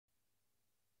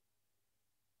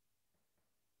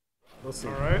We'll see.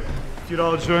 All right. If you'd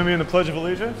all join me in the Pledge of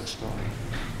Allegiance.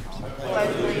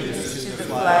 Pledge allegiance to the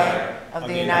flag of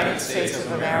the United States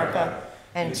of America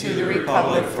and to the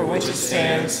republic for which it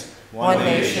stands, one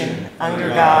nation, under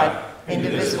God,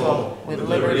 indivisible, with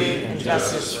liberty and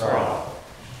justice for all.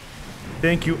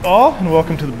 Thank you all, and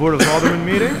welcome to the Board of Aldermen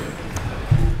meeting.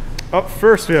 Up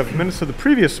first, we have minutes of the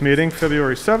previous meeting,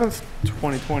 February 7th,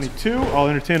 2022. I'll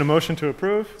entertain a motion to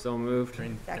approve. So moved.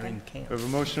 Second. We have a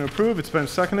motion to approve. It's been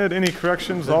seconded. Any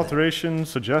corrections,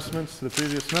 alterations, adjustments to the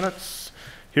previous minutes?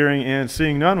 Hearing and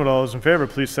seeing none, would all those in favor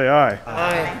please say aye.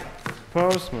 Aye.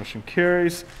 Opposed? Motion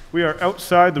carries. We are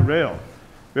outside the rail.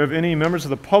 Do we have any members of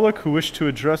the public who wish to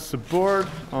address the board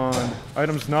on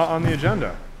items not on the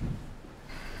agenda?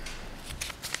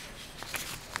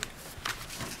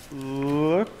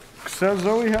 Looks as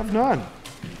though we have none.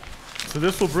 So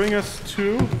this will bring us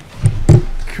to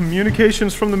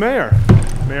communications from the mayor.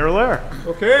 Mayor Allaire.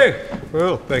 Okay,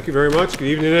 well, thank you very much. Good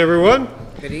evening, everyone.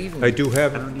 Good evening. I do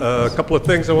have a couple of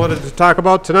things I wanted to talk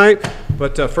about tonight,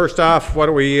 but first off, why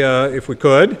don't we, if we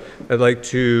could, I'd like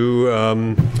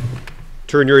to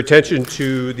turn your attention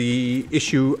to the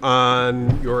issue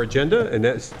on your agenda, and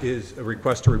that is a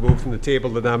request to remove from the table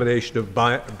the nomination of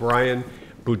Brian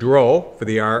Budrow for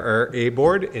the RRA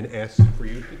board, and ask for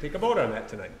you to take a vote on that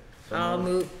tonight. I'll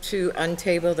move to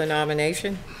untable the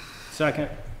nomination. Second.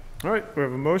 All right, we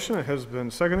have a motion. It has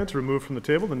been seconded to remove from the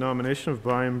table the nomination of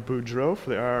Brian Budrow for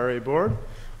the RRA board.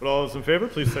 Would all those in favor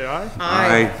please say aye.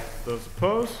 Aye. Those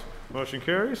opposed? Motion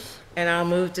carries. And I'll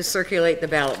move to circulate the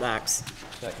ballot box.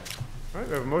 Second. All right,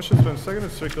 we have a motion. It's been seconded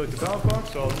to circulate the ballot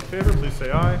box. All those in favor please say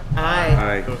aye.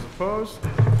 Aye. Those opposed?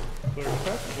 Clerk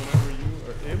Peck, whenever you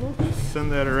are able, just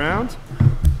send that around.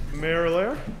 Mayor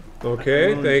Allaire.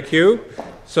 Okay, thank you.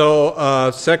 So,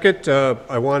 second,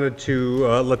 I wanted to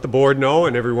let the board know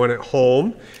and everyone at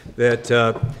home that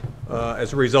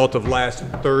as a result of last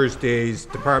Thursday's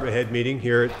department head meeting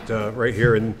here at, right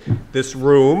here in this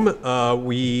room, I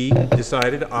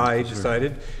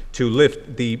decided to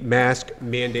lift the mask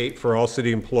mandate for all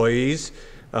city employees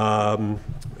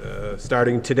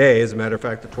starting today, as a matter of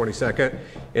fact, the 22nd,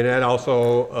 and that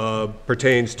also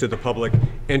pertains to the public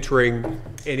entering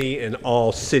any and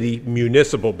all city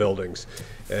municipal buildings,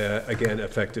 again,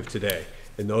 effective today.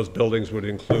 And those buildings would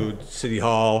include City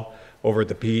Hall, over at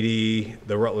the PD,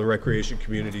 the Rutland Recreation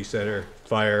Community Center,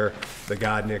 Fire, the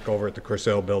Godnick over at the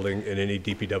Corcel building, and any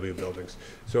DPW buildings.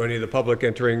 So any of the public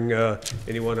entering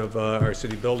any one of our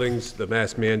city buildings, the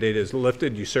mask mandate is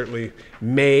lifted. You certainly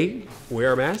may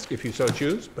wear a mask if you so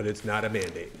choose, but it's not a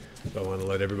mandate. So I want to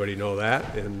let everybody know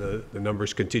that, and the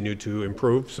numbers continue to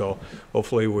improve. So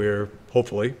hopefully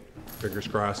fingers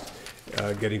crossed,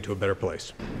 getting to a better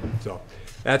place. So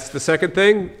that's the second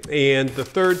thing. And the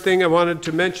third thing I wanted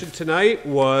to mention tonight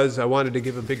was I wanted to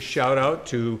give a big shout out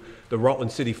to the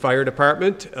Rutland City Fire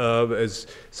Department. As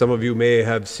some of you may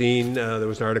have seen, there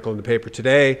was an article in the paper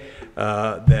today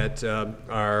that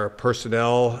our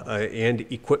personnel and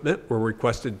equipment were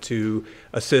requested to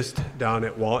assist down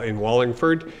at in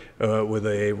Wallingford with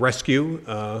a rescue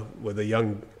with a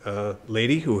young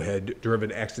lady who had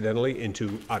driven accidentally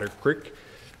into Otter Creek.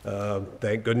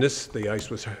 Thank goodness the ice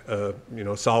was,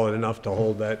 solid enough to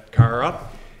hold that car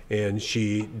up, and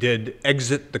she did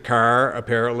exit the car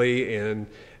apparently and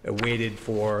waited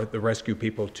for the rescue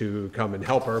people to come and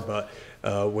help her. But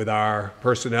with our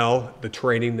personnel, the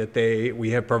training that we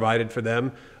have provided for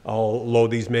them all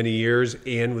these many years,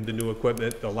 and with the new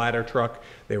equipment, the ladder truck,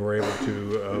 they were able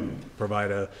to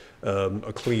provide a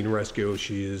clean rescue.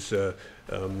 She is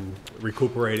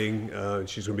recuperating.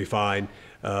 She's going to be fine.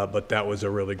 But that was a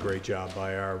really great job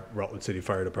by our Rutland City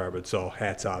Fire Department, so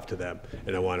hats off to them,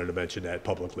 and I wanted to mention that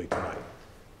publicly tonight.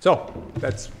 So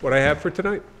that's what I have for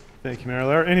tonight. Thank you, Mayor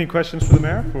Allaire. Any questions for the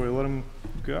mayor before we let him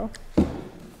go?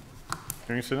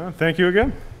 Hearing none. Thank you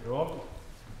again. You're welcome.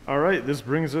 All right, this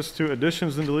brings us to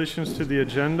additions and deletions to the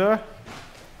agenda.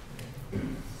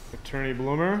 Attorney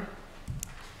Bloomer.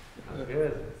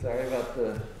 Good. Sorry about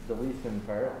the deletion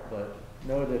part, but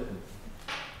no additions.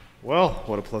 Well,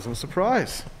 what a pleasant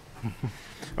surprise.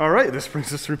 All right, this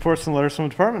brings us to reports and letters from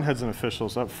department heads and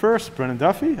officials. Up first, Brennan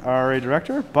Duffy, RRA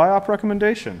Director, BIAP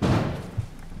recommendation.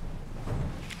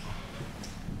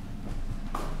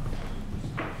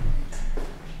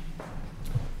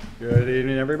 Good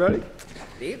evening, everybody.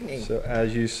 Good evening. So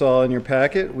as you saw in your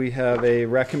packet, we have a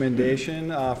recommendation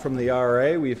from the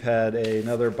RRA. We've had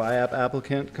another BIAP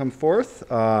applicant come forth.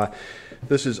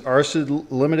 This is Arson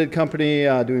Limited Company,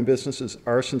 doing business as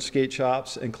Arson Skate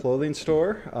Shops and Clothing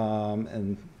Store.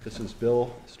 And this is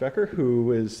Bill Strecker,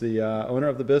 who is the owner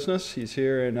of the business. He's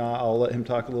here, and I'll let him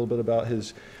talk a little bit about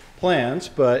his plans.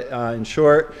 But in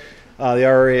short, The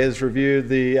RRA has reviewed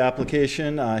the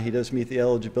application. He does meet the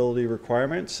eligibility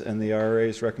requirements, and the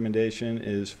RRA's recommendation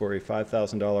is for a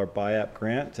 $5,000 BIAP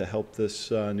grant to help this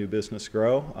new business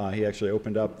grow. He actually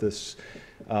opened up this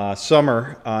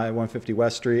summer at 150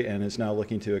 West Street and is now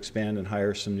looking to expand and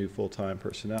hire some new full-time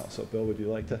personnel. So, Bill, would you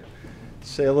like to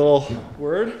say a little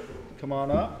word? Come on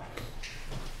up.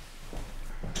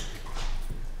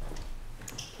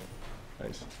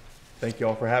 Nice. Thank you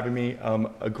all for having me.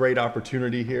 A great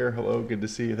opportunity here. Hello, good to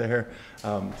see you there.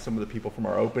 Some of the people from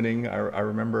our opening, I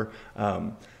remember.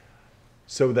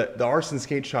 So that the arson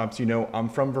skate shops, you know, I'm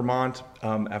from Vermont.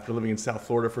 After living in South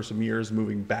Florida for some years,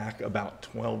 moving back about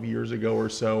 12 years ago or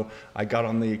so, I got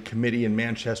on the committee in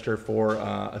Manchester for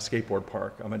a skateboard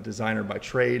park. I'm a designer by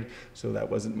trade, so that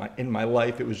wasn't in my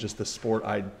life. It was just the sport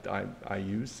I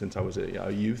used since I was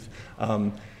a youth.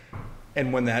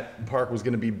 And when that park was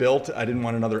going to be built, I didn't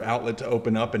want another outlet to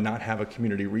open up and not have a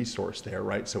community resource there,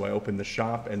 right? So I opened the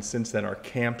shop, and since then our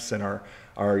camps and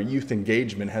our youth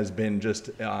engagement has been just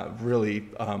really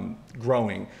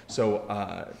growing.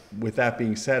 So with that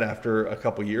being said, after a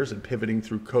couple years and pivoting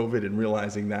through COVID and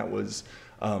realizing that was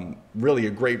really a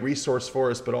great resource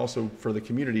for us, but also for the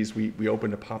communities, we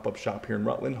opened a pop-up shop here in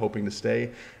Rutland, hoping to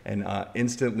stay. And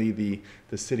instantly, the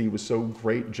city was so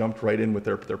great, jumped right in with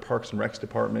their Parks and Recs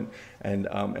department,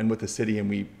 and with the city, and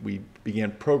we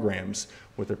began programs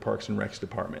with their Parks and Recs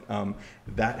department.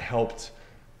 That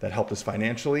helped us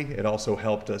financially. It also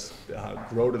helped us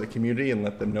grow to the community and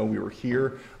let them know we were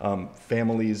here.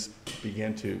 Families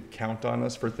began to count on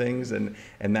us for things, and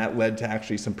that led to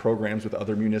actually some programs with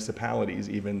other municipalities,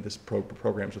 even this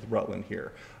programs with Rutland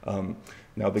here.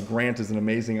 Now the grant is an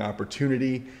amazing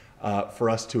opportunity for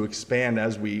us to expand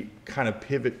as we kind of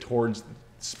pivot towards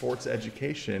sports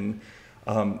education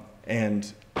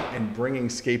and bringing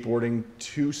skateboarding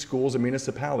to schools and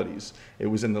municipalities. It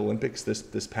was in the Olympics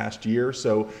this past year,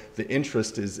 so the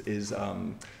interest is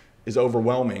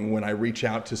overwhelming when I reach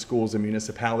out to schools and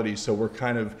municipalities. So we're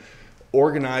kind of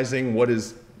organizing what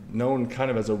is known kind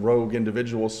of as a rogue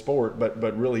individual sport,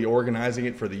 but really organizing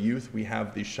it for the youth. We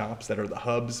have these shops that are the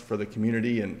hubs for the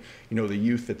community, and you know, the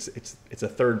youth, it's a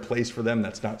third place for them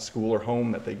that's not school or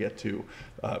home that they get to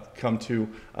come to.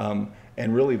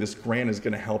 And really this grant is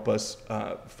going to help us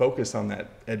focus on that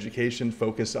education,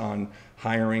 focus on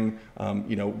hiring,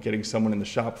 you know, getting someone in the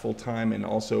shop full time, and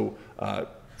also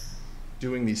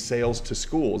doing these sales to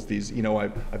schools. These, you know,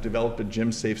 I've developed a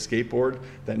gym safe skateboard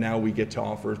that now we get to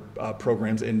offer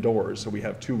programs indoors. So we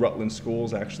have two Rutland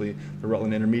schools, actually the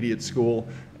Rutland Intermediate School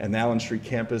and the Allen Street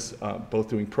campus, both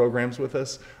doing programs with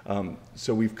us.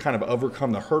 So we've kind of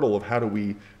overcome the hurdle of how do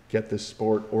we get this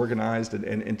sport organized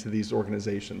and into these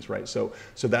organizations, right? So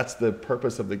that's the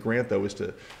purpose of the grant, though, is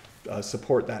to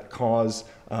support that cause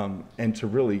and to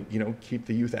really, you know, keep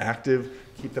the youth active,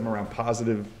 keep them around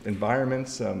positive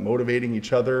environments, motivating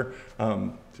each other,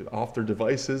 off their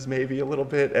devices maybe a little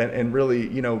bit, and really,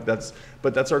 you know, that's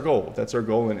our goal. That's our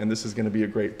goal, and this is going to be a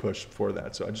great push for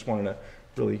that. So I just wanted to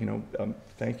really, you know,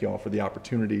 thank you all for the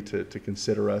opportunity to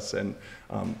consider us, and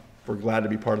we're glad to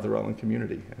be part of the Rutland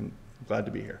community, and glad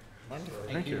to be here. Wonderful.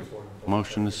 Thank you.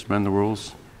 Motion to suspend the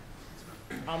rules.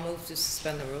 I'll move to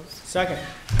suspend the rules. Second.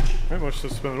 All right, motion to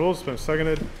suspend the rules has been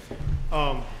seconded. Would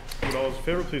all those in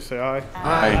favor please say aye.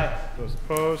 Aye. Those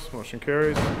opposed, motion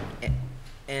carries.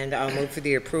 And I'll move for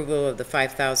the approval of the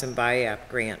 5,000 BIAP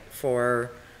grant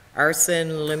for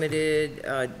Arson Limited,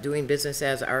 doing business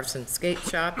as Arson Skate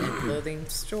Shop and Clothing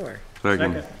Store.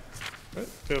 Second. All right,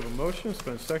 we have a motion, it's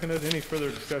been seconded. Any further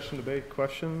discussion, debate,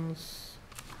 questions?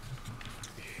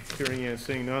 Hearing and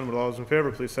seeing none, would all those in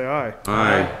favor please say aye.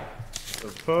 Aye.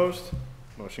 Those opposed,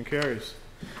 motion carries.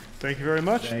 Thank you very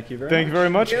much. Thank you very Thank you very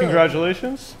much. Thank you.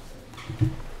 Congratulations.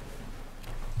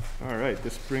 All right,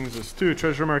 this brings us to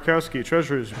Treasurer Markowski,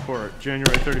 Treasurer's Report,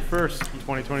 January 31st,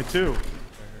 2022.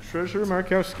 Treasurer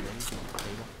Markowski.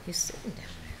 He's sitting down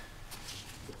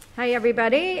there. Hi,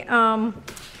 everybody.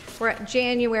 We're at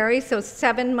January, so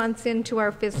 7 months into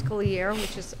our fiscal year,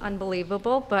 which is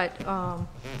unbelievable, but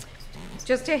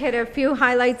just to hit a few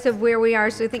highlights of where we are.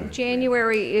 So I think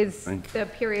January is the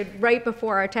period right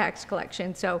before our tax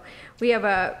collection. So we have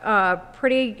a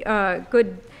pretty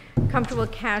good, comfortable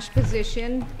cash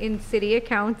position in city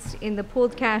accounts. In the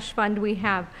pooled cash fund, we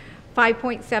have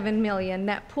 5.7 million.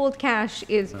 That pooled cash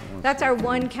that's our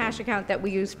one cash account that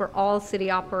we use for all city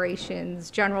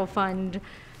operations, general fund,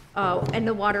 and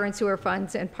the water and sewer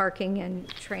funds, and parking and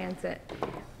transit.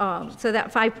 So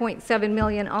that 5.7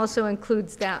 million also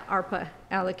includes that ARPA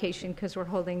allocation, because we're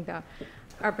holding the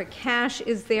ARPA cash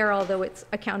is there, although it's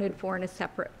accounted for in a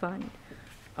separate fund.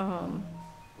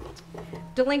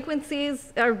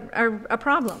 Delinquencies are a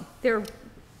problem. They're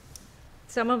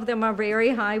Some of them are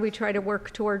very high. We try to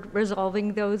work toward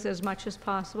resolving those as much as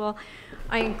possible.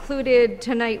 I included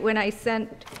tonight, when I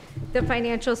sent the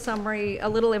financial summary, a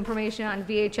little information on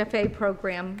VHFA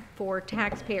program for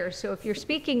taxpayers. So if you're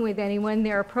speaking with anyone,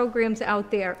 there are programs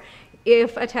out there.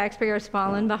 If a taxpayer has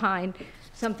fallen behind,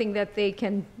 something that they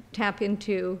can tap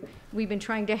into. We've been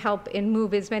trying to help and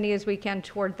move as many as we can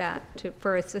toward that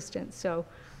for assistance. So,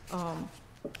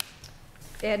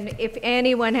 and if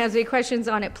anyone has any questions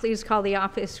on it, please call the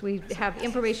office. We have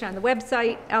information on the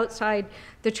website, outside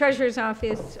the treasurer's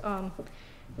office.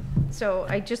 So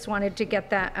I just wanted to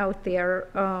get that out there.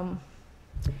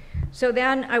 So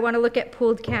then I want to look at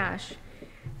pooled cash.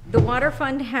 The water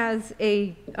fund has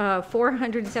a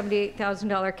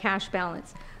 $478,000 cash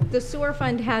balance. The sewer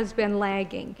fund has been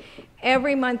lagging.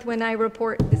 Every month when I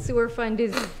report, the sewer fund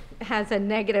has a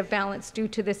negative balance due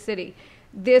to the city.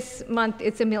 This month,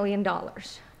 it's $1 million.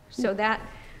 So that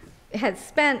has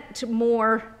spent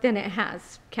more than it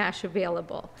has cash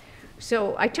available.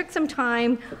 So I took some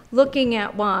time looking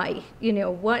at why,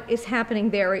 what is happening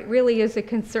there. It really is a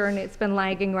concern. It's been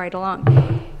lagging right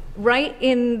along. Right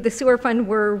in the sewer fund,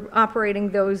 we're operating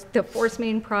the force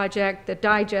main project, the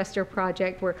digester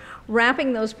project. We're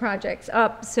wrapping those projects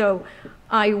up. So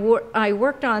I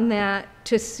worked on that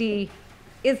to see,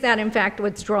 is that in fact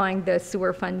what's drawing the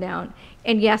sewer fund down?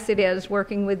 And yes, it is,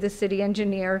 working with the city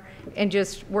engineer and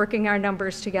just working our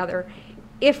numbers together.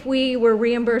 If we were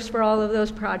reimbursed for all of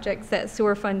those projects, that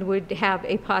sewer fund would have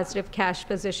a positive cash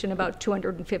position, about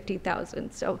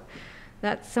 $250,000. So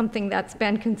that's something that's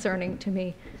been concerning to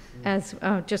me as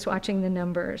just watching the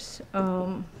numbers.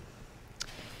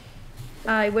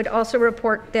 I would also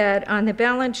report that on the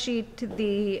balance sheet,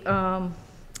 the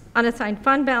unassigned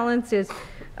fund balance is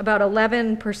about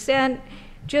 11%,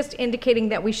 just indicating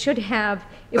that we should have,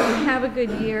 if we have a good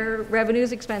year,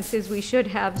 revenues, expenses, we should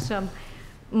have some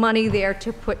money there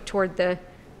to put toward the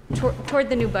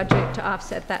new budget to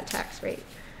offset that tax rate.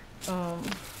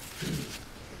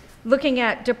 Looking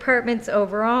at departments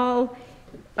overall,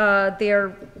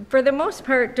 for the most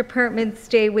part, departments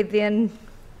stay within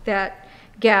that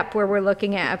gap where we're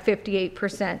looking at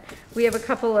 58%. We have a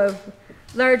couple of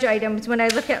large items. When I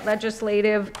look at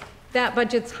legislative, that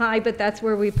budget's high, but that's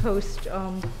where we post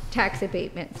tax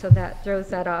abatement, so that throws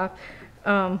that off.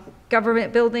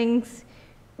 Government buildings,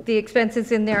 the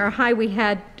expenses in there are high. We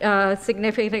had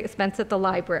significant expense at the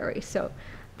library, so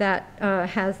that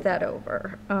has that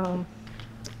over.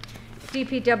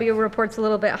 DPW reports a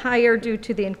little bit higher due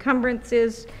to the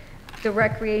encumbrances. The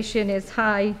recreation is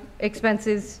high.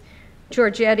 Expenses,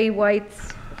 Giorgetti,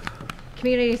 White's,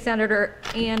 Community Center,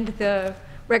 and the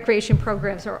recreation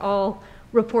programs are all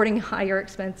reporting higher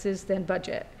expenses than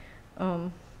budget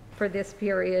for this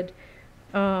period.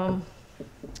 I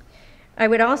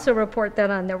would also report that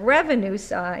on the revenue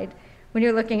side, when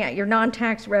you're looking at your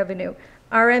non-tax revenue,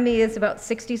 RME is about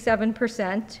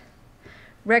 67%,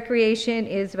 recreation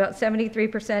is about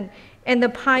 73%, and the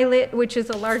pilot, which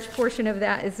is a large portion of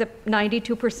that, is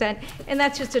 92%, and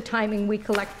that's just a timing. We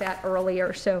collect that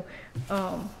earlier, so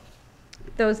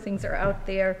those things are out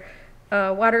there.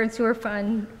 Water and sewer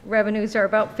fund revenues are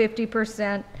about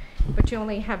 50%, but you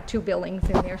only have 2 billings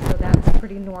in there, so that's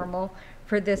pretty normal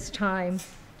for this time.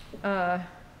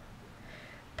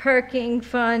 Parking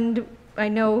fund, I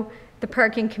know the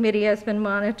parking committee has been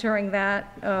monitoring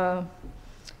that,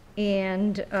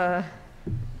 and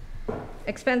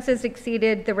expenses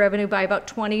exceeded the revenue by about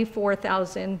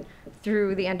 $24,000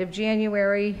 through the end of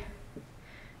January.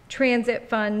 Transit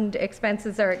fund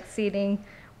expenses are exceeding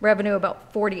revenue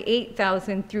about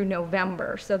 $48,000 through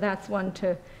November, so that's one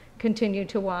to continue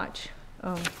to watch,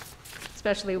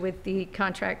 especially with the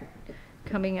contract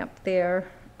coming up there.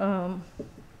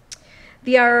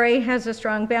 The RRA has a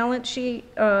strong balance sheet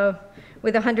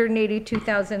with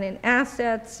 $182,000 in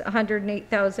assets,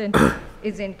 $108,000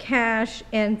 is in cash,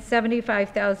 and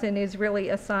 $75,000 is really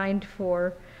assigned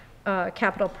for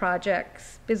capital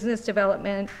projects, business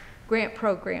development, grant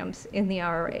programs in the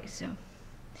RRA. So,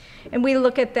 and we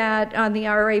look at that on the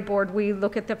RRA board. We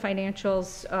look at the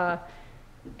financials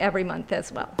every month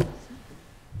as well.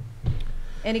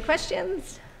 Any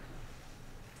questions?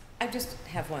 I just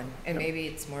have one, and maybe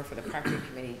it's more for the parking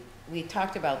committee. We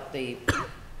talked about the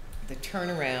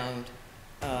turnaround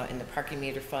in the parking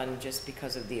meter fund just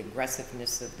because of the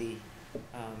aggressiveness of the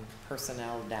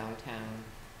personnel downtown.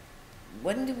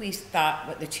 When do we stop?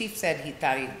 What the chief said, he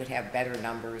thought he would have better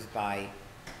numbers by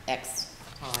X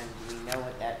time. Do we know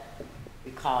what that,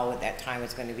 recall what that time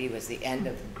was going to be? Was the end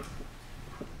of,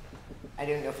 I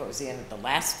don't know if it was the end of the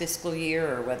last fiscal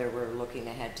year or whether we're looking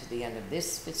ahead to the end of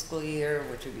this fiscal year,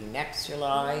 which would be next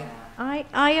July. I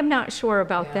am not sure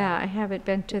about that. I haven't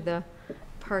been to the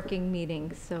parking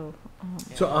meetings, so,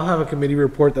 So I'll have a committee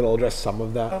report that'll address some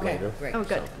of that Okay, later. great. oh,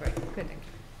 good, good.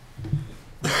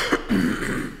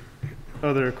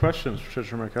 Other questions for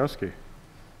Treasurer Markowski?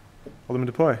 Alderman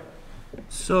DePoy?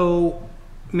 So,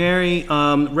 Mary,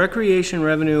 recreation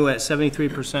revenue at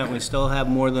 73%, we still have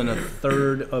more than a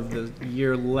third of the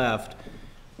year left.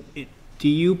 Do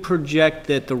you project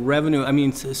that the revenue, I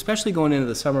mean, especially going into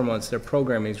the summer months, their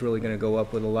programming is really going to go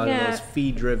up with a lot of those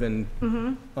fee-driven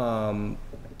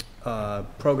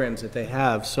programs that they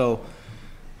have. So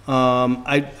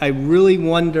I really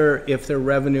wonder if their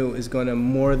revenue is going to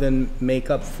more than make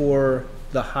up for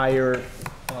the higher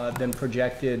than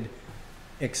projected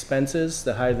expenses,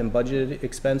 the higher than budgeted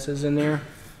expenses in there.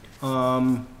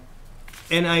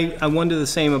 And I wonder the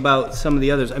same about some of the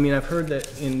others. I mean, I've heard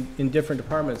that in different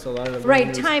departments, a lot of the Right,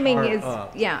 revenues timing are is,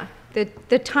 up. yeah,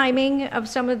 the timing of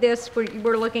some of this,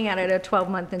 we're looking at it at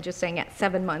 12-month and just saying at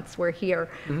 7 months, we're here.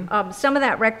 Some of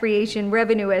that recreation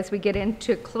revenue, as we get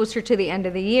into closer to the end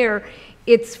of the year,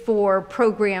 it's for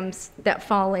programs that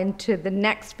fall into the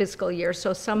next fiscal year.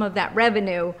 So some of that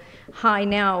revenue, high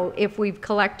now, if we've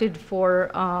collected for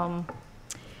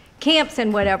camps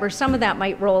and whatever, some of that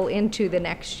might roll into the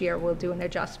next year. We'll do an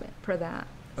adjustment for that.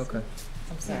 Okay.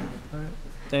 I'm sorry.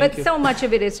 Thank But you. so much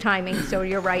of it is timing, so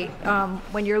you're right.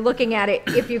 When you're looking at it,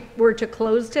 if you were to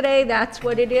close today, that's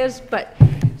what it is, but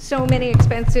so many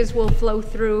expenses will flow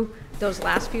through those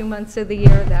last few months of the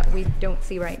year that we don't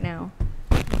see right now.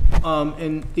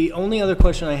 And the only other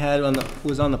question I had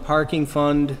was on the parking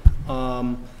fund.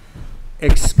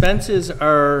 Expenses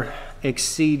are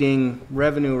exceeding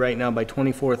revenue right now by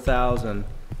 24,000.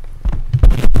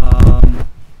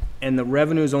 And the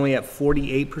revenue is only at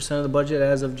 48% of the budget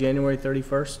as of January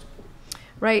 31st?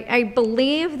 Right, I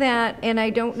believe that, and I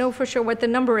don't know for sure what the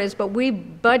number is, but we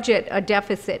budget a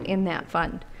deficit in that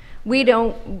fund. We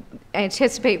don't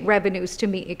anticipate revenues to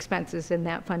meet expenses in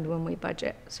that fund when we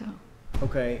budget, so.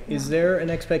 Okay, is there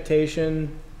an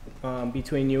expectation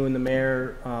between you and the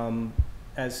mayor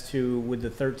as to, with the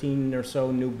 13 or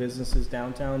so new businesses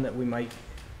downtown, that we might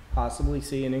possibly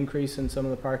see an increase in some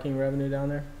of the parking revenue down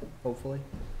there, hopefully?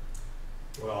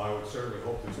 Well, I would certainly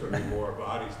hope there's going to be more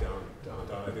bodies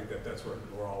downtown. I think that's what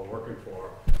we're all working for,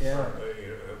 Yeah.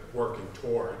 working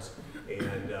towards.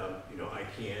 And, I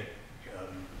can't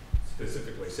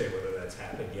specifically say whether that's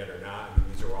happened yet or not. I mean,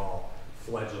 these are all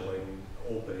fledgling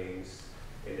openings,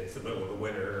 and it's the middle of the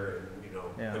winter,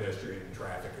 and, pedestrian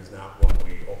traffic is not what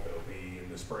we hope it'll be in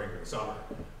the spring and summer.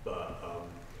 But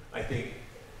I think,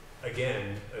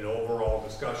 again, an overall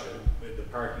discussion with the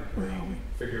parking committee,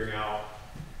 figuring out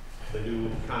the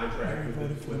new contract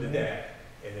with the deck,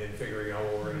 and then figuring out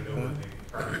what we're gonna do with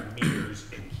the parking meters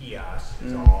and kiosks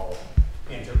is all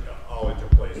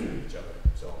interplaced with each other.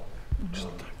 So,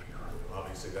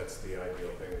 obviously, that's the ideal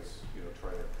thing is,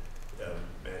 trying to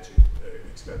match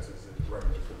expenses and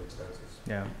revenues with expenses.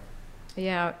 Yeah.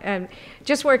 Yeah, and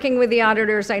just working with the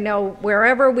auditors, I know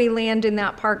wherever we land in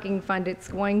that parking fund, it's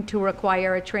going to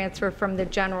require a transfer from the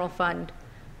general fund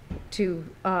to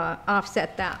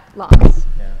offset that loss.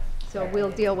 Yeah. So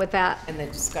we'll deal with that. And the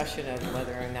discussion of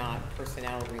whether or not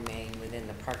personnel remain within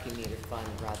the parking meter fund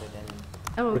rather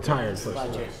than Retired the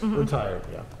budget. Retired,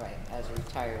 yeah. Right, as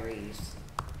retirees.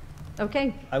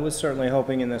 Okay, I was certainly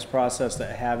hoping in this process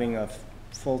that having a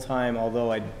full-time,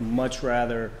 although I'd much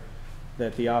rather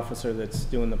that the officer that's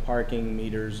doing the parking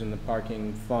meters and the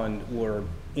parking fund were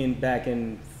back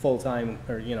in full-time,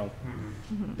 or,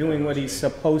 doing what he's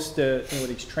supposed to, what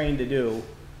he's trained to do.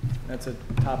 That's a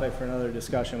topic for another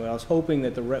discussion, but I was hoping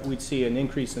that we'd see an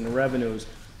increase in the revenues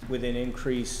with an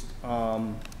increased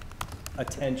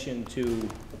attention to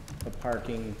the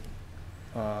parking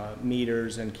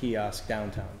meters and kiosks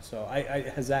downtown. So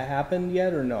has that happened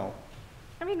yet or no?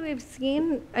 I mean, we've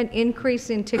seen an increase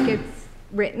in tickets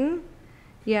written,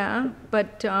 yeah,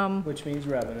 but, Which means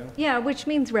revenue. yeah, which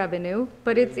means revenue,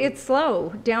 but it's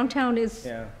slow. Downtown is,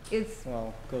 Yeah. is,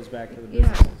 Well, goes back to the yeah,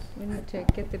 businesses. we need to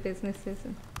get the businesses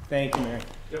in. Thank you, Mary.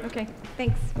 Okay,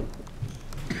 thanks.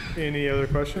 Any other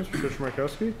questions for Treasurer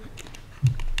Markowski?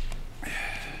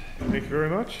 Thank you very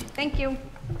much. Thank you.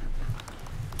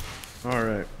 All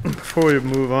right, before we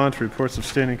move on to reports of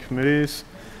standing committees,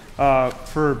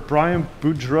 for Brian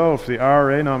Budrow for the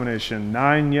RRA nomination,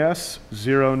 9 yes,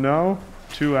 0 no,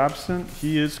 2 absent.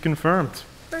 He is confirmed.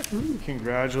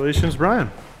 Congratulations,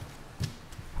 Brian.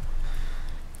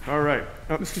 All right.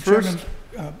 Mr. Chairman,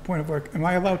 point of order. Am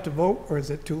I allowed to vote, or is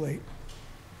it too late?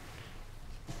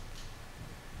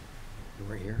 You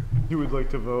were here? You would like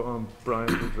to vote on Brian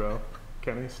Budrow?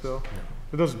 Kenny still?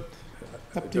 It doesn't.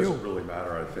 Up It to you. doesn't really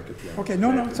matter, I think, at the end. Okay, of the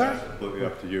no, day. no, it's all right. It's completely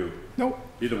up to you. No,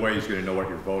 Either way, he's gonna know what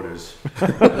your vote is.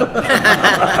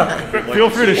 Feel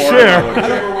free to share.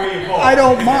 I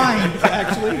don't mind,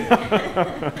 actually.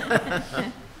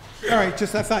 All right,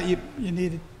 just I thought you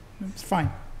needed, it's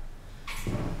fine.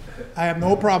 I have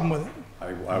no problem with it.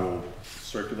 I will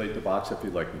circulate the box if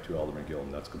you'd like me to, Alderman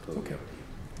Gillam, that's completely up to you.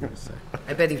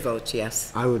 I bet he votes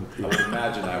yes. I would, I would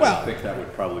imagine, I Well- would think that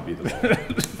would probably be the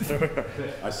vote.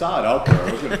 I saw it out there,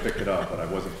 I was gonna pick it up, but I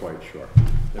wasn't quite sure.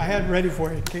 I had it ready for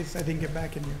you in case I didn't get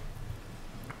back in here.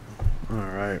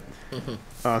 All right.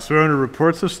 So we're under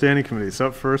reports of standing committees.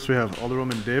 Up first, we have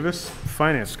Alderwoman Davis,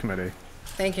 Finance Committee.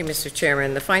 Thank you, Mr.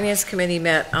 Chairman. The Finance Committee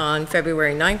met on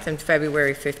February 9th and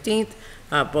February 15th.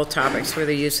 Both topics were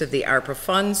the use of the ARPA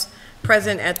funds.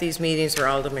 Present at these meetings were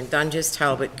Alderman Dunges,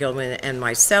 Talbot, Gilman, and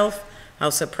myself.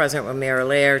 Also present were Mayor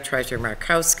Lair, Treasurer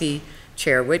Markowski,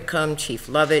 Chair Whitcomb, Chief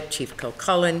Lovett, Chief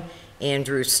Kilcullen,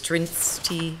 Andrew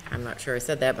Strinsky, I'm not sure I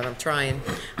said that, but I'm trying,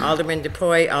 Alderman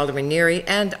DePoy, Alderman Neary,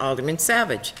 and Alderman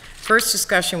Savage. First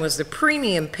discussion was the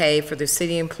premium pay for the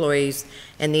city employees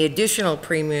and the additional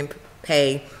premium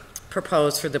pay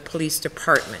proposed for the police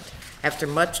department. After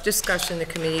much discussion, the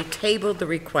committee tabled the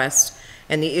request,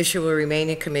 and the issue will remain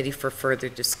in committee for further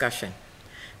discussion.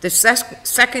 The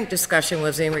second discussion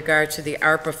was in regard to the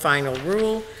ARPA final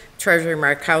rule. Treasurer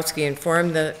Markowski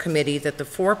informed the committee that the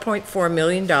 $4.4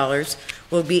 million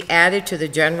will be added to the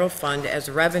general fund as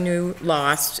revenue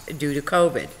lost due to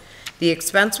COVID. The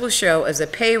expense will show as a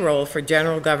payroll for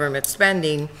general government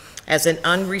spending as an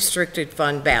unrestricted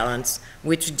fund balance,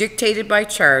 which, dictated by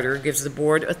charter, gives the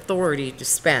board authority to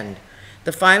spend.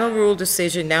 The final rule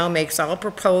decision now makes all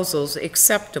proposals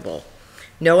acceptable.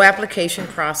 No application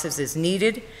process is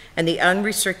needed, and the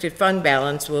unrestricted fund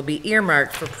balance will be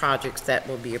earmarked for projects that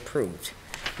will be approved.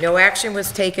 No action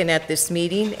was taken at this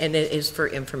meeting, and it is for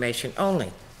information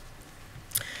only.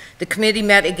 The committee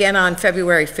met again on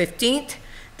February 15th.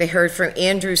 They heard from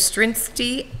Andrew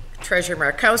Strinsky, Treasurer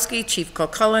Markowski, Chief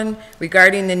Kilcullen,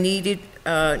 regarding the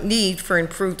need for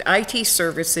improved IT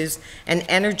services and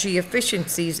energy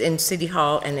efficiencies in City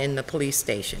Hall and in the police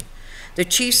station. The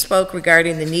chief spoke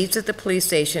regarding the needs of the police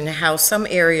station and how some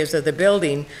areas of the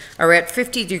building are at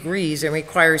 50 degrees and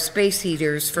require space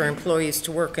heaters for employees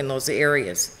to work in those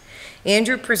areas.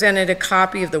 Andrew presented a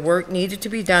copy of the work needed to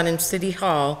be done in City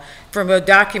Hall from a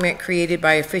document created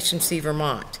by Efficiency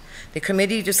Vermont. The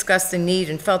committee discussed the need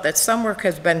and felt that some work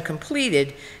has been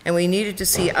completed and we needed to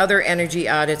see other energy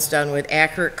audits done with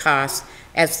accurate costs,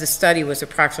 as the study was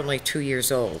approximately 2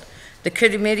 years old. The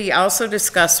committee also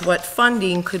discussed what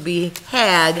funding could be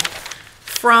had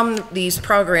from these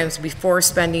programs before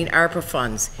spending ARPA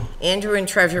funds. Andrew and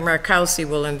Treasurer Markowski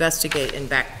will investigate and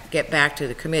get back to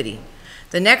the committee.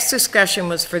 The next discussion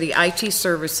was for the IT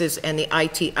services and the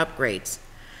IT upgrades.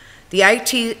 The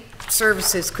IT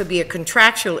services could be a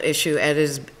contractual issue,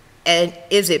 and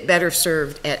is it better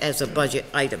served as a budget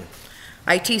item?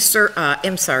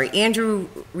 Andrew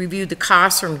reviewed the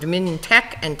costs from Dominion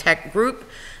Tech and Tech Group.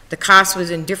 The cost was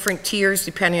in different tiers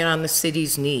depending on the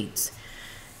city's needs.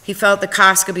 He felt the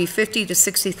cost could be $50,000 to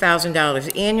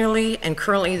 $60,000 annually, and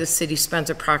currently the city spends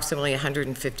approximately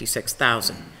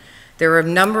 $156,000. There are a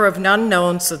number of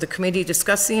unknowns, so the committee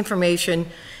discussed the information,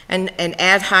 and an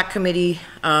ad hoc committee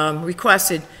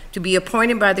requested to be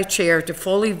appointed by the chair to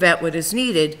fully vet what is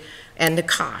needed and the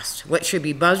cost, what should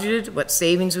be budgeted, what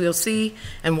savings we'll see,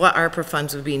 and what ARPA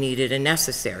funds will be needed and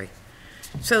necessary.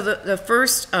 So the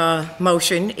first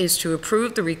motion is to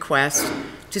approve the request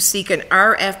to seek an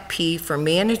RFP for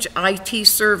managed IT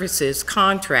services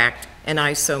contract, and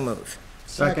I so move.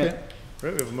 Second.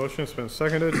 Right, we have a motion, it's been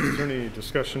seconded. Is there any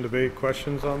discussion, debate,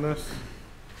 questions on this?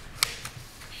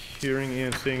 Hearing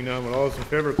and seeing none, would all those in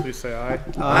favor please say aye.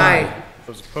 Aye.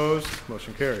 Those opposed,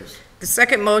 motion carries. The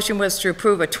second motion was to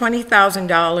approve a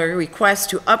 $20,000 request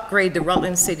to upgrade the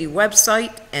Rutland City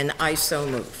website, and I so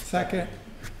move. Second.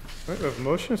 All right, we have a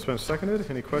motion, it's been seconded.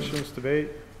 Any questions, debate?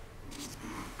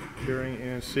 Hearing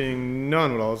and seeing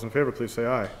none, would all those in favor please say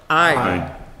aye.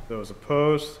 Aye. Those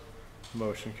opposed,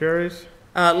 motion carries.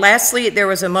 Lastly, there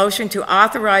was a motion to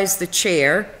authorize the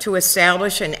chair to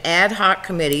establish an ad hoc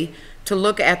committee to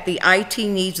look at the IT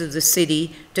needs of the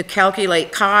city to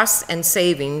calculate costs and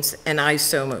savings, and I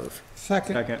so move.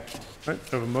 Second. All right, we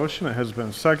have a motion, it has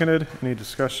been seconded. Any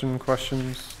discussion,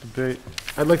 questions, debate?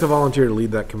 I'd like to volunteer to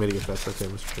lead that committee if that's okay,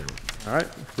 Mr. Chairman. All right,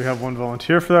 we have one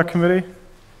volunteer for that committee.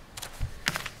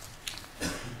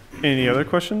 Any other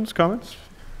questions, comments?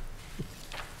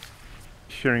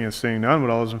 Hearing and seeing none, would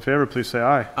all those in favor please say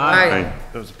aye? Aye.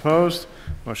 Those opposed,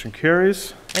 motion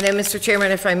carries. And then, Mr.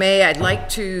 Chairman, if I may, I'd like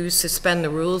to suspend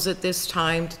the rules at this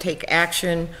time to take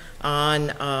action on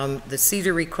the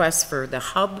CEDAR request for the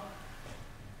hub.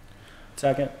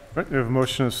 Second. Right, we have a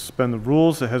motion to suspend the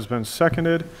rules. It has been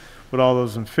seconded. Would all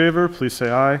those in favor please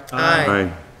say aye?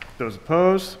 Aye. Those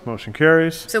opposed, motion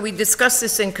carries. So we discussed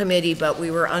this in committee, but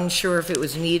we were unsure if it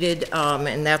was needed,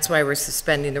 and that's why we're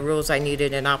suspending the rules. I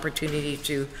needed an opportunity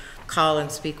to call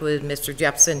and speak with Mr.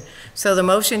 Jepson. So the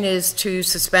motion is to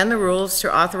suspend the rules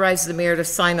to authorize the mayor to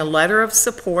sign a letter of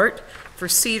support for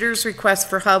CEDAR's request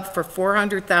for hub for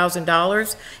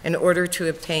 $400,000 in order to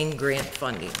obtain grant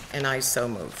funding, and I so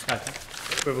move.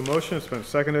 We have a motion, it's been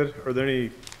seconded. Are there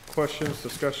any questions,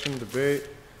 discussion, debate?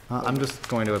 I'm just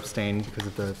going to abstain because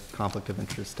of the conflict of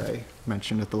interest I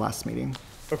mentioned at the last meeting.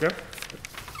 Okay.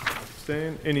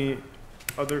 Abstain. Any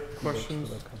other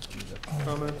questions,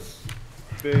 comments,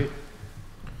 debate?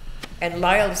 And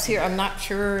Lyle's here. I'm not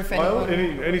sure if Lyle,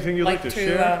 anyone anything you'd like to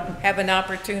share? have an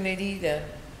opportunity to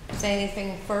say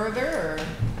anything further, or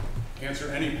answer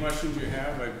any questions you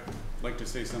have. I'd like to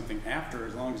say something after,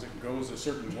 as long as it goes a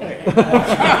certain way. I'll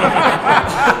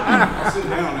sit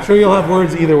down. I'm sure you'll have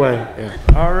words either way. Yeah.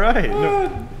 All right.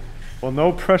 Well,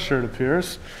 no pressure, it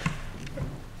appears.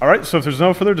 All right, so if there's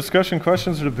no further discussion,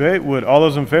 questions, or debate, would all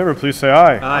those in favor please say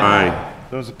aye? Aye.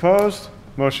 Those opposed,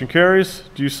 motion carries.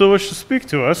 Do you still wish to speak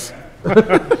to us? Well,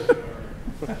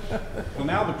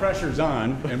 now the pressure's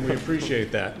on, and we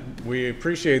appreciate that. We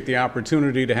appreciate the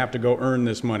opportunity to have to go earn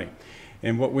this money.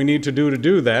 And what we need to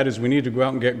do that is we need to go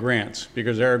out and get grants,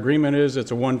 because our agreement is it's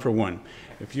a 1-for-1.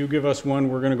 If you give us one,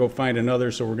 we're going to go find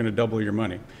another, so we're going to double your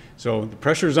money. So the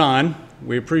pressure's on.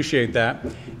 We appreciate that,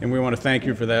 and we want to thank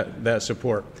you for that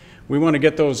support. We want to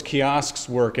get those kiosks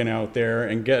working out there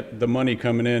and get the money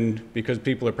coming in, because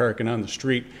people are parking on the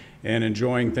street and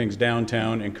enjoying things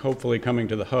downtown and hopefully coming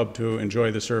to the hub to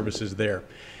enjoy the services there.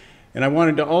 And I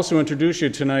wanted to also introduce you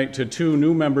tonight to two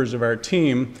new members of our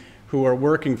team who are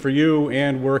working for you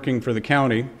and working for the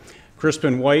county.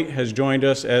 Crispin White has joined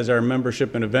us as our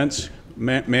membership and events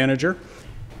manager.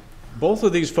 Both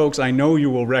of these folks I know you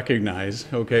will recognize,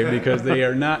 okay, because they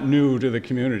are not new to the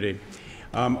community.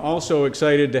 I'm also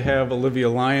excited to have Olivia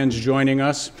Lyons joining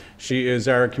us. She is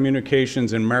our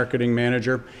communications and marketing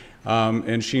manager,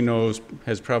 and she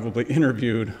has probably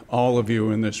interviewed all of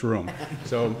you in this room.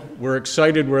 So we're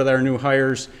excited with our new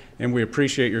hires, and we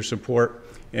appreciate your support.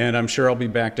 And I'm sure I'll be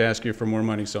back to ask you for more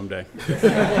money someday.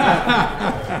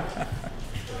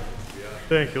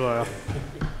 Thank you, Lyle.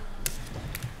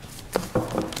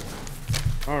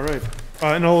 All right.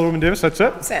 And Alderwoman Davis, that's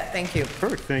it? That's it. Thank you.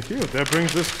 Perfect, thank you. That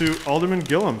brings us to Alderman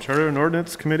Gillam, Charter and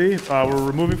Ordinance Committee. We're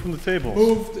removing from the table.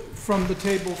 Moved from the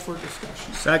table for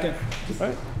discussion. Second. All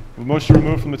right. The motion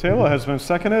removed from the table has been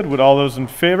seconded. Would all those in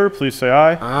favor please say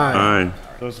aye? Aye.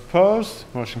 Those opposed,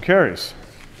 motion carries.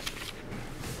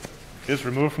 Is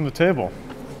removed from the table.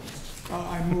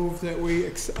 I move that we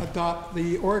adopt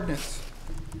the ordinance.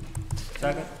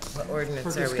 Second. What ordinance For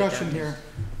are we discussion adopting? here.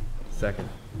 Second.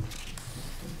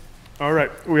 All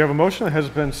right, we have a motion that has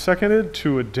been seconded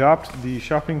to adopt the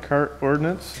shopping cart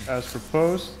ordinance as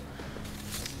proposed.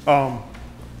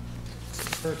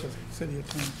 First, city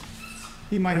attorney.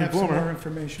 He might have some more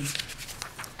information.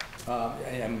 I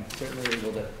am certainly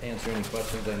able to answer any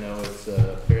questions. I know it's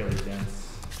a fairly dense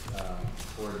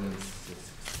ordinance, it's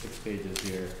 6 pages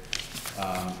here.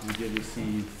 We did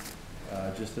receive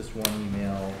just this one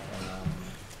email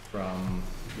from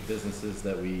the businesses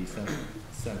that we sent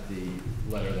the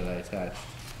letter that I attached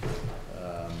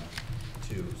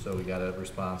to. So we got a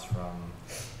response from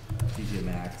TJ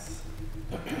Maxx,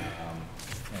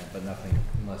 but nothing,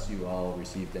 unless you all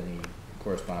received any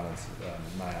correspondence.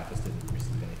 My office didn't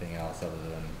receive anything else other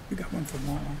than We got one from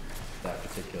Walmart. that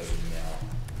particular email.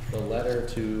 The letter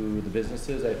to the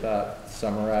businesses, I thought,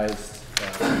 summarized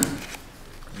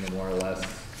more or less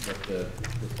what the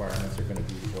requirements are going to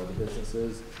be for the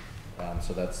businesses.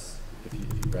 So that's, if you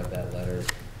read that letter,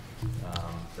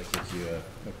 that gives you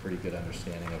a pretty good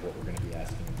understanding of what we're going to be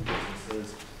asking of the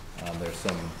businesses. There's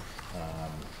some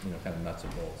kind of nuts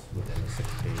and bolts within the 6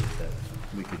 pages that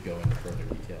we could go into further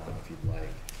detail on if you'd like.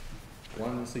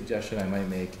 One suggestion I might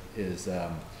make is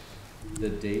the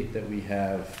date that we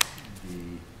have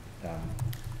the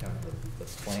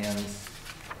plans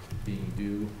being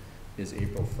due is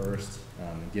April 1st.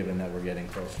 Given that we're getting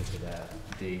closer to that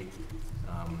date,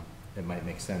 it might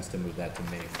make sense to move that to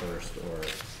May 1st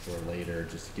or later,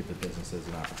 just to give the businesses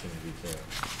an opportunity to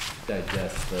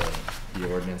digest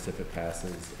the ordinance if it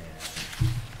passes and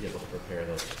be able to prepare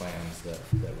those plans that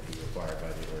would be required by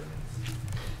the ordinance.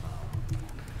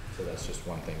 So So that's just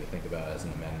one thing to think about as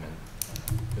an amendment,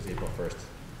 because April 1st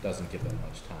doesn't give them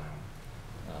much time,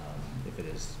 if it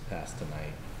is passed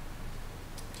tonight,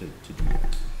 to do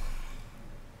that.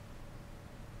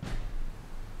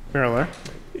 Mayor Lair?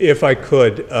 If I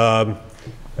could,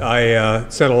 I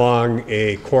sent along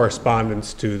a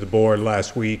correspondence to the board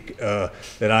last week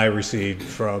that I received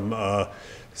from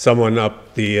someone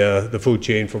up the food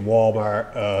chain from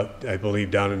Walmart, I believe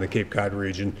down in the Cape Cod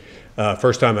region.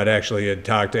 First time I'd actually had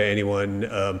talked to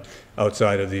anyone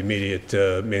outside of the immediate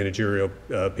managerial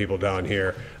people down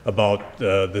here about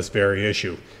this very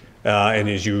issue. And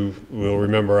as you will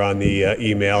remember on the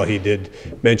email, he did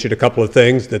mention a couple of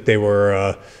things, that they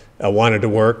were wanted to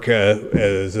work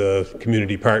as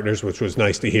community partners, which was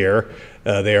nice to hear.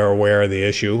 They are aware of the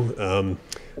issue.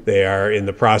 They are in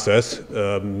the process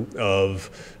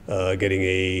of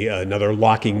getting another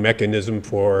locking mechanism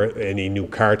for any new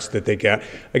carts that they get.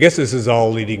 I guess this is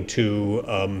all leading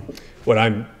to what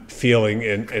I'm feeling,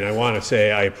 and I want to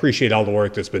say I appreciate all the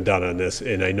work that's been done on this,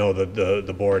 and I know that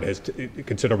the board has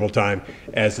considerable time,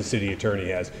 as the city attorney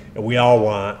has, and we all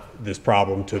want this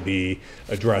problem to be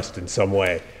addressed in some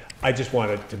way. I just want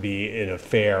it to be in a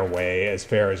fair way, as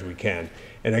fair as we can.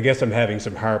 And I guess I'm having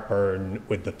some heartburn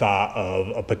with the thought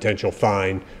of a potential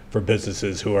fine for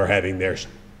businesses who are having their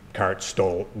carts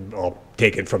stolen or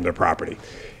taken from their property.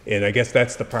 And I guess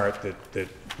that's the part that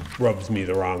rubs me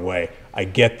the wrong way. I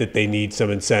get that they need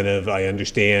some incentive. I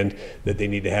understand that they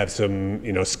need to have some,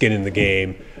 skin in the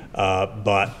game.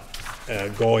 But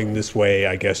going this way,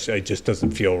 I guess it just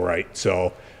doesn't feel right.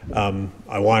 So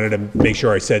I wanted to make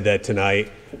sure I said that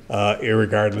tonight,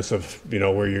 irregardless of,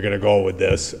 where you're going to go with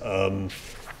this.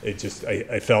 It just,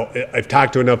 I felt, I've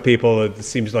talked to enough people, it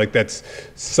seems like that's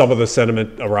some of the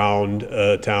sentiment around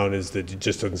town, is that it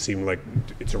just doesn't seem like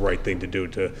it's the right thing to do,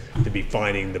 to be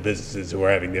fining the businesses who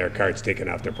are having their carts taken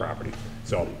off their property.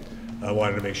 So I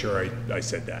wanted to make sure I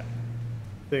said that.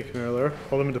 Thank you, Mayor Lair.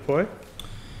 Alderman DePoy?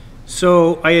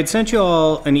 So I had sent you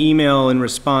all an email in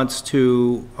response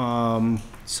to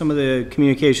some of the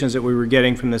communications that we were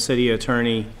getting from the city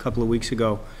attorney a couple of weeks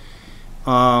ago.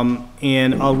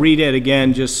 And I'll read it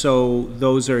again just so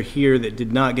those are here that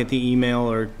did not get the email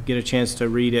or get a chance to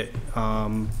read it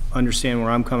understand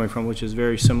where I'm coming from, which is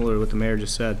very similar to what the mayor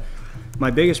just said.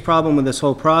 My biggest problem with this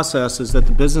whole process is that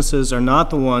the businesses are not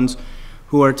the ones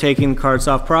who are taking carts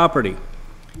off property.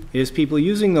 It is people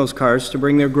using those carts to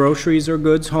bring their groceries or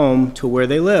goods home to where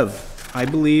they live. I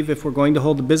believe if we're going to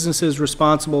hold the businesses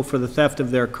responsible for the theft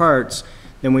of their carts,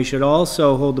 then we should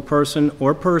also hold the person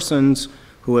or persons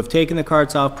who have taken the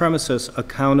carts off premises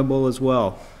accountable as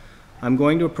well. I'm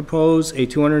going to propose a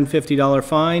 $250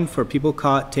 fine for people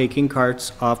caught taking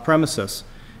carts off premises.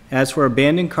 As for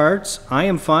abandoned carts, I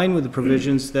am fine with the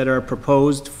provisions that are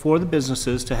proposed for the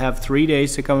businesses to have 3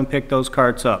 days to come and pick those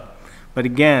carts up. But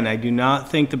again, I do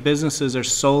not think the businesses are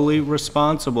solely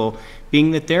responsible,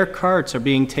 being that their carts are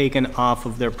being taken off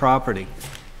of their property.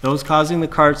 Those causing the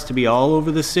carts to be all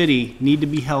over the city need to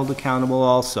be held accountable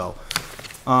also.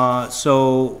 That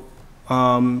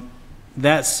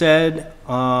said,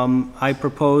 I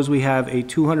propose we have a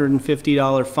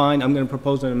 $250 fine. I'm going to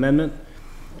propose an amendment,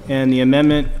 and the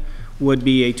amendment would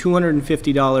be a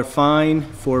 $250 fine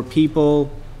for people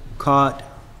caught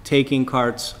taking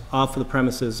carts off of the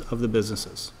premises of the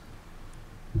businesses.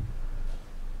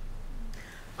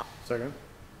 Second?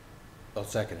 I'll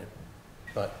second it,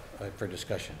 but for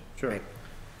discussion. Sure.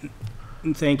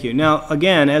 Thank you. Now,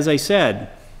 again, as I said,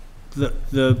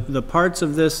 the parts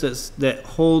of this that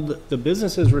hold the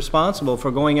businesses responsible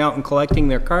for going out and collecting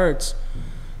their carts,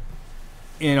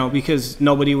 because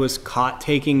nobody was caught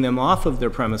taking them off of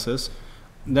their premises,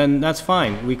 then that's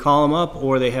fine. We call them up,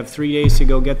 or they have 3 days to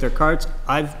go get their carts.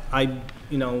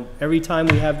 Every time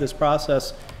we have this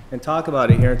process and talk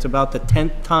about it here, it's about the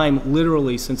 10th time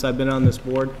literally since I've been on this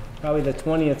board, probably the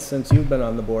 20th since you've been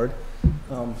on the board.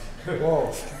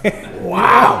 Whoa.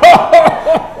 Wow.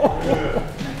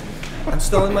 I'm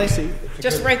still in my seat.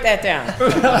 Just write that down.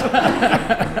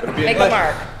 Make a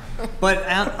mark.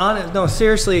 But no,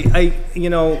 seriously,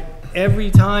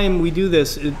 every time we do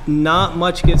this, not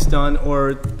much gets done,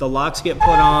 or the locks get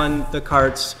put on the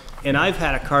carts. And I've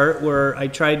had a cart where I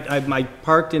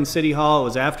parked in City Hall. It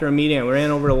was after a meeting. I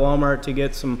ran over to Walmart to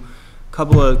get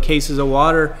couple of cases of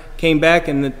water, came back,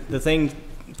 and the thing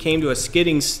came to a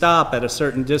skidding stop at a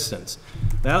certain distance.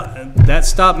 That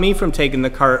stopped me from taking the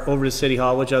cart over to City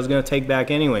Hall, which I was going to take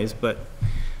back anyways. But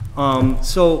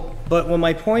what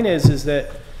my point is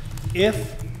that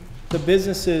if the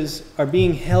businesses are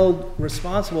being held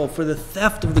responsible for the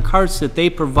theft of the carts that they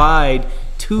provide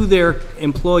to their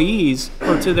employees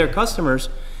or to their customers,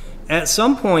 at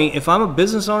some point, if I'm a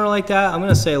business owner like that, I'm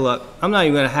gonna say, look, I'm not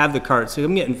even gonna have the carts.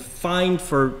 I'm getting fined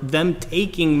for them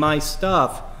taking my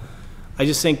stuff. I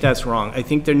just think that's wrong. I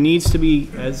think there needs to be,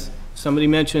 as somebody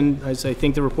mentioned, as I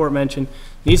think the report mentioned,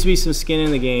 needs to be some skin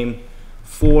in the game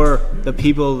for the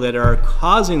people that are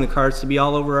causing the carts to be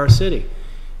all over our city.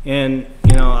 And,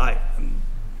 you know,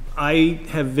 I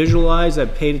have visualized,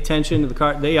 I've paid attention to the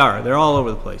cart. They're all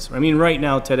over the place. I mean, right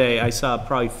now today, I saw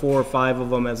probably 4 or 5 of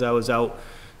them as I was out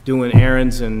doing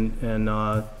errands and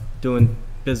doing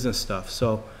business stuff.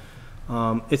 So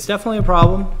it's definitely a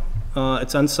problem.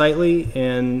 It's unsightly,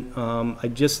 and I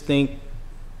just think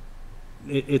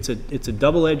it's a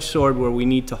double-edged sword where we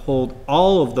need to hold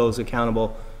all of those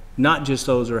accountable, not just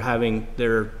those who are having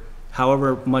their,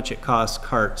 however much it costs,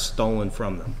 carts stolen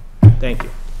from them. Thank you.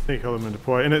 Thank you, Alderman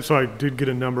DePoy. And so I did get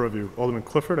a number of you. Alderman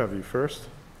Clifford, have you first?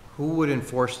 Who would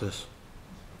enforce this?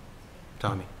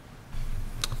 Tommy?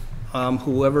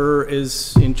 Whoever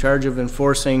is in charge of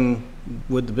enforcing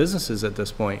with the businesses at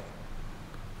this point.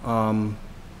 And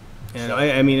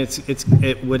I mean,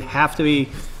 it would have to be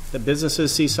the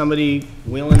businesses see somebody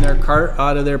wheeling their cart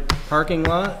out of their parking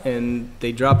lot and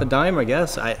they drop a dime, I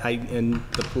guess. And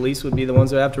the police would be the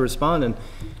ones that have to respond. And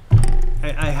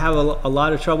I have a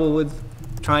lot of trouble with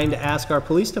trying to ask our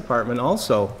police department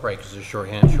also. Right, because they're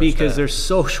short-handed, because they're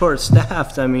so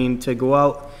short-staffed. I mean, to go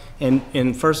out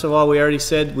and first of all, we already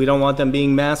said we don't want them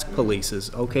being masked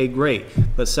polices. Okay, great.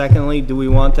 But secondly, do we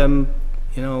want them,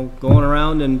 you know, going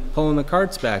around and pulling the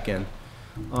carts back in?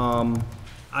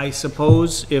 I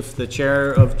suppose if the chair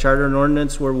of Charter and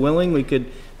Ordinance were willing, we could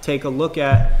take a look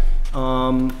at,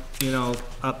 you know,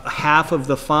 half of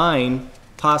the fine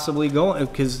possibly going,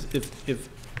 because if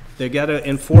they got to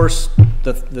enforce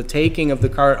the taking of the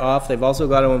cart off, they've also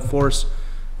got to enforce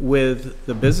with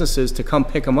the businesses to come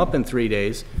pick them up in 3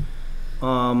 days.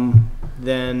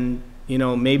 Then, you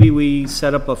know, maybe we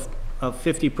set up a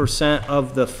 50%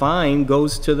 of the fine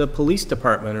goes to the police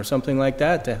department or something like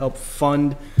that to help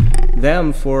fund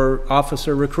them for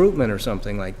officer recruitment or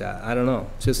something like that. I don't know.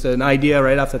 It's just an idea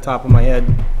right off the top of my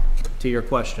head to your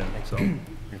question. So.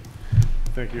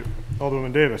 Thank you.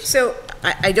 Alderwoman Davis. So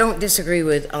I don't disagree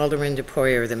with Alderman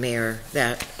DePoy or the mayor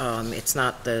that it's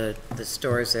not the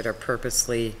stores that are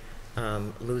purposely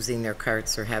losing their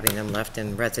carts or having them left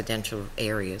in residential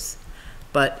areas.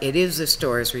 But it is the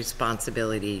store's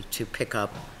responsibility to pick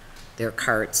up their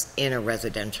carts in a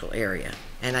residential area.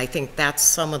 And I think that's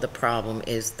some of the problem,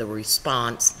 is the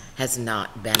response has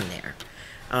not been there.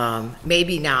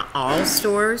 Maybe not all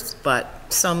stores,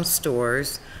 but some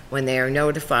stores, when they are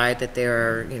notified that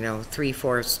there are, you know, 3,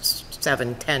 4,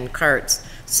 7, 10 carts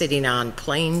sitting on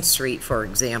Plain Street, for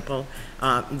example,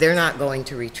 they're not going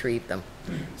to retrieve them.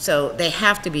 So they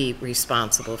have to be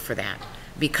responsible for that.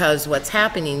 Because what's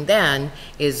happening then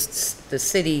is the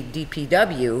city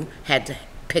DPW had to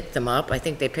pick them up. I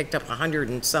think they picked up 100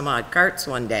 and some odd carts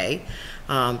one day.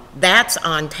 That's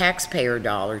on taxpayer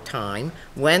dollar time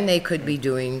when they could be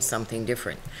doing something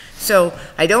different. So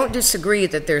I don't disagree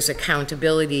that there's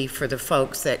accountability for the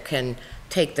folks that can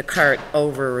take the cart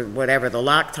over whatever the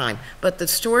lock time, but the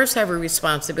stores have a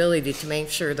responsibility to make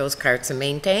sure those carts are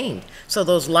maintained, so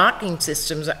those locking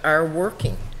systems are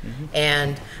working.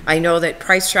 And I know that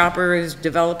Price Chopper is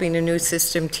developing a new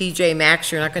system. TJ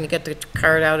Maxx, you're not going to get the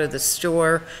cart out of the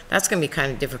store. That's going to be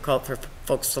kind of difficult for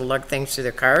folks to lug things to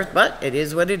their cars, but it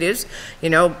is what it is, you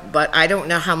know. But I don't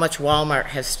know how much Walmart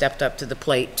has stepped up to the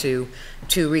plate to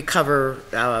recover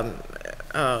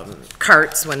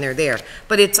carts when they're there.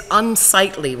 But it's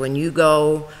unsightly when you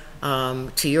go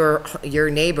to your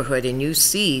neighborhood and you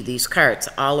see these carts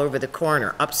all over the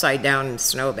corner, upside down in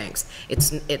snowbanks.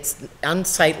 It's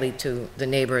unsightly to the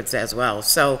neighborhoods as well.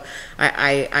 So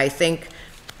I think,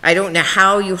 I don't know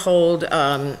how you hold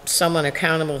someone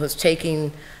accountable who's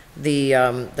taking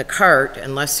the cart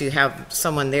unless you have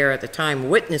someone there at the time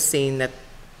witnessing that,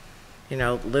 you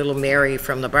know, little Mary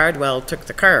from the Bardwell took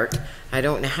the cart. I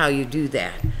don't know how you do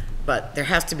that, but there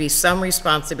has to be some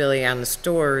responsibility on the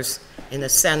stores in the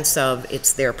sense of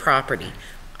it's their property.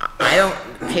 I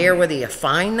don't care whether you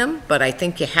fine them, but I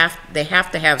think they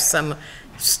have to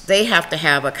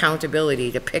have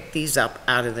accountability to pick these up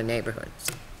out of the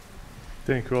neighborhoods.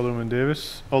 Thank you, Alderman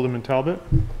Davis. Alderman Talbot.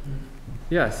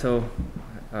 Yeah, so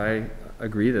I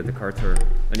agree that the carts are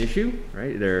an issue,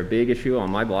 right? They're a big issue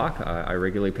on my block. I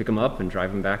regularly pick them up and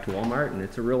drive them back to Walmart, and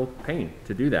it's a real pain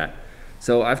to do that.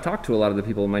 So I've talked to a lot of the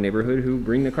people in my neighborhood who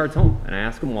bring the carts home, and I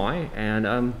ask them why,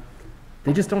 and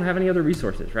they just don't have any other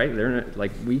resources, right? They're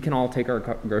like, we can all take our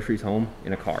groceries home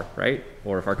in a car, right?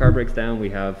 Or if our car breaks down,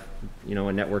 we have, you know,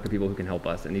 a network of people who can help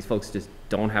us, and these folks just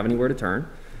don't have anywhere to turn.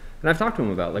 And I've talked to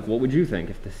them about, like, what would you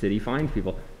think if the city fined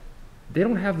people? they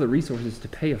don't have the resources to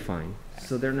pay a fine.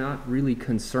 So they're not really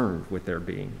concerned with there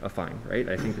being a fine, right?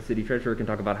 I think the city treasurer can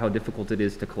talk about how difficult it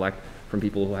is to collect from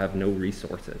people who have no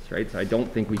resources, right? So I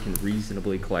don't think we can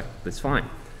reasonably collect this fine.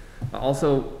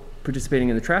 Also, participating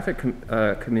in the traffic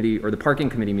committee or the parking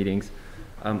committee meetings,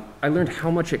 I learned how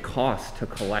much it costs to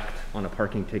collect on a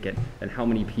parking ticket and how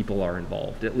many people are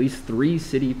involved. At least 3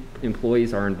 city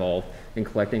employees are involved in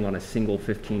collecting on a single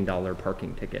 $15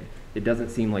 parking ticket. It doesn't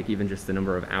seem like even just the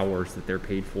number of hours that they're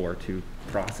paid for to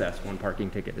process one parking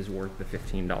ticket is worth the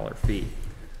 $15 fee.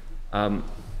 And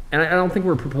I don't think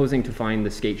we're proposing to find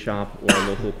the skate shop or a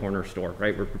local corner store,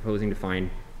 right? We're proposing to find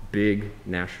big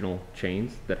national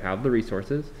chains that have the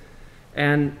resources.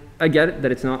 And I get it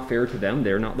that it's not fair to them.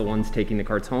 They're not the ones taking the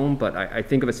carts home, but I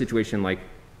think of a situation like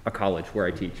a college where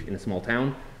I teach in a small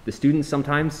town. The students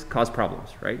sometimes cause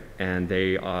problems, right? And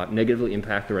they negatively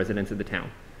impact the residents of the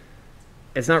town.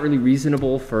 It's not really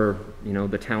reasonable for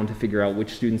the town to figure out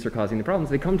which students are causing the problems.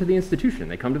 They come to the institution,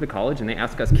 they come to the college, and they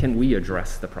ask us, can we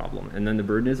address the problem? And then the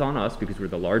burden is on us, because we're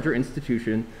the larger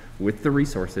institution with the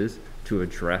resources to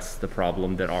address the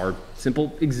problem that our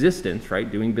simple existence, right,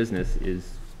 doing business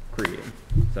is creating.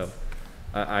 So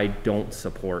I don't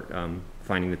support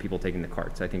finding the people taking the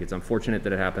carts. I think it's unfortunate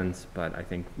that it happens, but I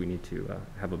think we need to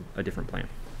have a different plan.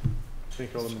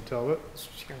 Thank you, Alderman Talbot.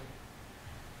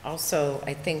 Also,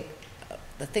 I think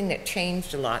the thing that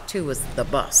changed a lot too was the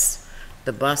bus.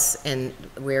 The bus and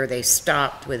where they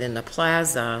stopped within the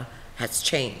plaza has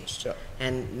changed. Yeah.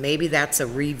 And maybe that's a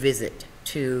revisit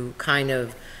to kind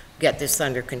of get this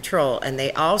under control. And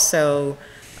they also,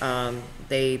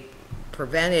 they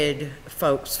prevented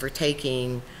folks for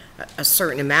taking a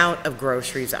certain amount of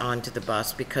groceries onto the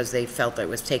bus because they felt that it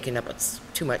was taking up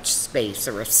too much space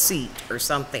or a seat or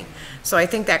something. So I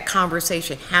think that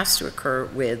conversation has to occur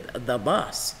with the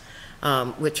bus.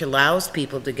 Which allows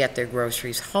people to get their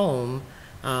groceries home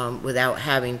without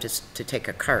having to take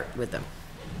a cart with them.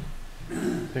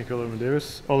 Thank you, Alderman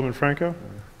Davis. Alderman Franco?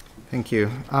 Thank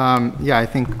you. Yeah, I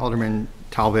think Alderman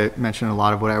Talbot mentioned a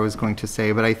lot of what I was going to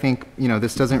say, but I think,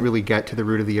 this doesn't really get to the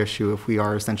root of the issue if we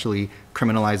are essentially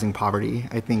criminalizing poverty.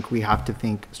 I think we have to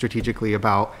think strategically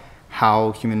about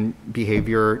how human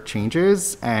behavior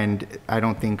changes, and I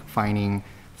don't think fining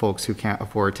folks who can't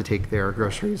afford to take their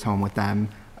groceries home with them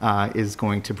is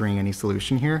going to bring any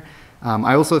solution here.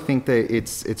 I also think that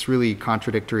it's really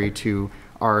contradictory to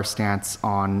our stance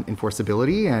on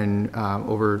enforceability and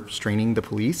overstraining the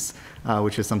police,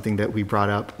 which is something that we brought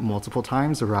up multiple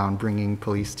times around bringing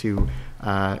police to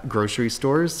grocery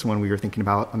stores when we were thinking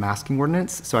about a masking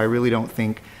ordinance. So I really don't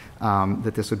think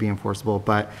that this would be enforceable.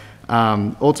 But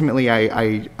ultimately,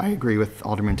 I agree with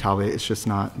Alderman Talbot. It's just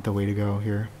not the way to go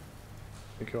here.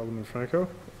 Thank you, Alderman Franco.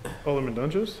 Alderman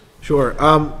Dunges? Sure.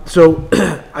 So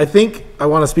I think I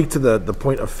want to speak to the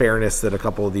point of fairness that a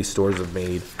couple of these stores have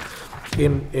made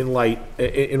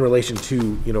in relation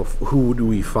to, who do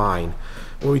we fine?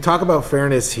 When we talk about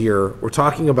fairness here, we're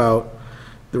talking about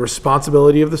the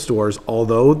responsibility of the stores,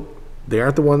 although they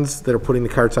aren't the ones that are putting the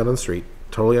carts out on the street.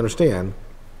 Totally understand.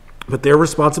 But their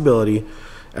responsibility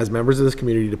as members of this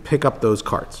community to pick up those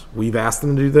carts. We've asked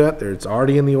them to do that. It's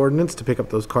already in the ordinance to pick up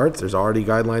those carts. There's already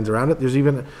guidelines around it. There's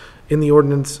even in the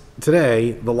ordinance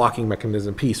today, the locking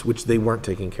mechanism piece, which they weren't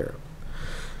taking care of.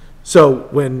 So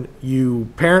when you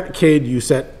parent a kid, you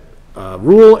set a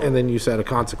rule and then you set a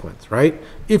consequence, right?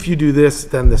 If you do this,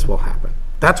 then this will happen.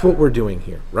 That's what we're doing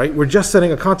here, right? We're just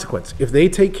setting a consequence. If they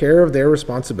take care of their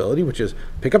responsibility, which is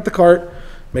pick up the cart,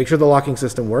 make sure the locking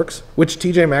system works, which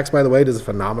TJ Maxx, by the way, does a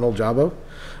phenomenal job of.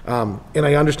 And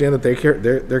I understand that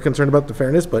they're concerned about the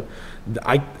fairness, but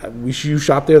you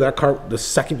shop there, that cart, the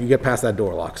second you get past that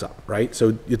door, locks up, right?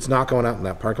 So it's not going out in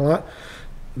that parking lot.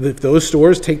 If those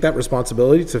stores take that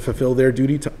responsibility to fulfill their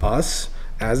duty to us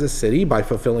as a city by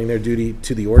fulfilling their duty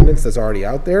to the ordinance that's already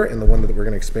out there and the one that we're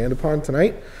going to expand upon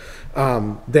tonight,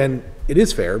 then it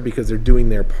is fair because they're doing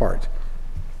their part.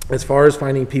 As far as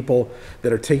finding people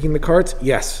that are taking the carts,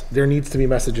 yes, there needs to be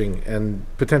messaging and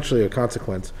potentially a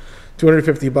consequence.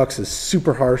 $250 is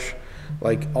super harsh.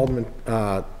 Like Alderman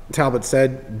Talbot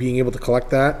said, being able to collect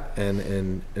that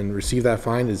and receive that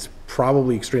fine is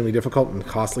probably extremely difficult and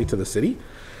costly to the city.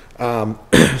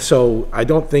 So I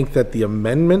don't think that the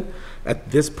amendment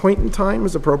at this point in time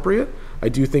is appropriate. I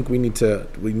do think we need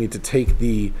to take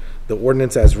the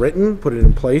ordinance as written, put it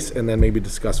in place, and then maybe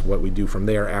discuss what we do from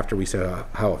there after we see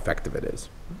how effective it is.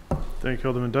 Thank you,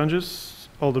 Alderman Dunges.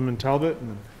 Alderman Talbot.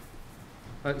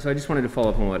 So I just wanted to follow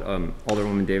up on what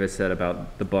Alderwoman Davis said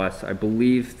about the bus. I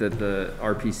believe that the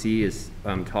RPC is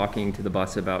talking to the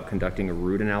bus about conducting a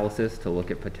route analysis to look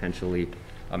at potentially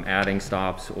adding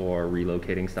stops or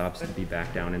relocating stops to be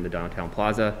back down in the downtown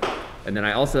plaza. And then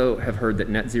I also have heard that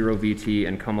Net Zero VT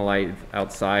and Come Alive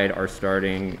Outside are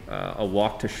starting a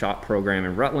walk to shop program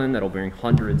in Rutland that'll bring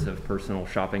hundreds of personal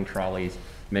shopping trolleys,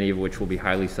 many of which will be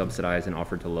highly subsidized and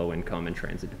offered to low income and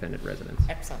transit dependent residents.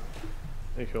 Excellent.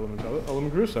 Thank you, Alderman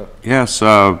Caruso. Yes,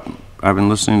 I've been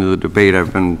listening to the debate.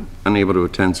 I've been unable to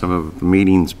attend some of the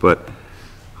meetings, but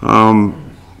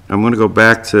I'm going to go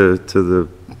back to the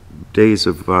days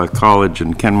of college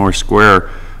in Kenmore Square.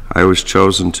 I was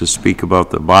chosen to speak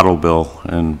about the bottle bill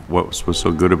and what was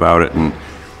so good about it. And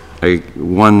I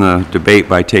won the debate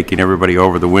by taking everybody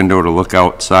over the window to look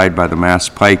outside by the Mass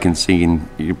Pike and seeing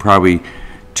probably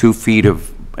 2 feet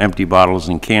of empty bottles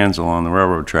and cans along the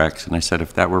railroad tracks. And I said,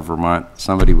 if that were Vermont,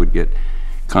 somebody would get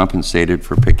compensated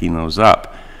for picking those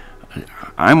up.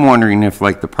 I'm wondering if,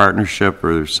 like, the partnership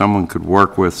or someone could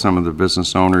work with some of the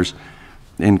business owners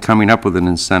in coming up with an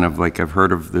incentive. Like, I've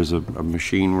heard of, there's a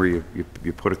machine where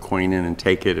you put a coin in and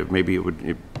take it. Maybe it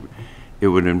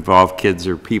would involve kids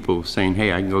or people saying,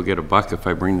 hey, I can go get $1 if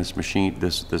I bring this machine,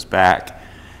 this back.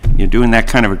 You're doing that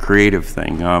kind of a creative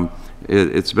thing.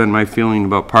 It's been my feeling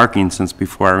about parking since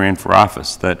before I ran for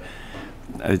office, that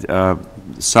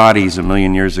Saudis a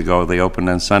million years ago, they opened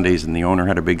on Sundays and the owner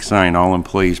had a big sign, all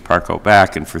employees park out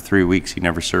back, and for 3 weeks he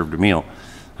never served a meal.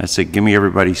 I said, give me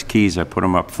everybody's keys. I put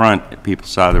them up front. People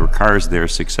saw there were cars there.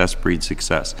 Success breeds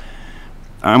success.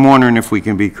 I'm wondering if we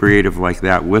can be creative like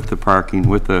that with the parking,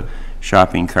 with the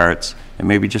shopping carts, and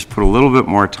maybe just put a little bit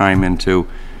more time into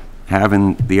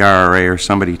having the RRA or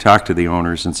somebody talk to the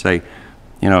owners and say,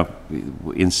 you know,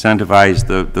 incentivize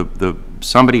the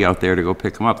somebody out there to go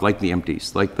pick them up, like the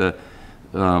empties, like the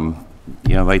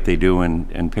you know, like they do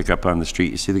and pick up on the street.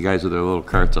 You see the guys with their little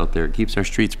carts out there. It keeps our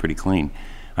streets pretty clean.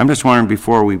 I'm just wondering,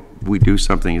 before we do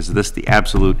something, is this the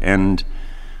absolute end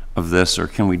of this, or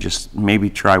can we just maybe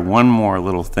try one more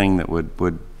little thing that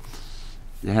would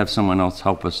have someone else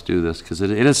help us do this? Because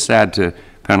it is sad to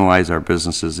penalize our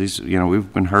businesses. These, you know,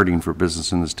 we've been hurting for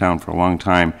business in this town for a long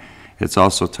time. It's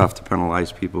also tough to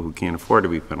penalize people who can't afford to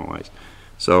be penalized.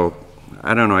 So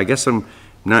I don't know. I guess I'm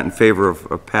not in favor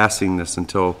of passing this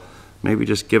until maybe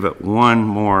just give it one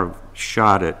more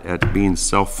shot at being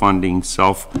self-funding,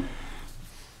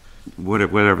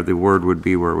 whatever the word would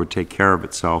be, where it would take care of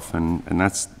itself. And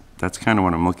that's kind of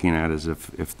what I'm looking at, is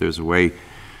if there's a way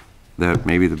that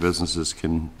maybe the businesses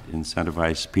can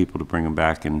incentivize people to bring them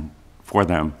back and for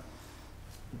them,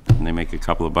 and they make a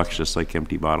couple of bucks just like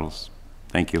empty bottles.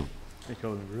 Thank you. Thank you,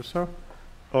 Alderman Russo.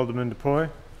 Alderman DePoy.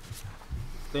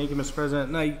 Thank you, Mr.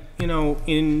 President. Now, you know,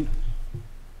 in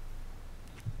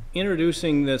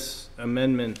introducing this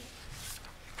amendment,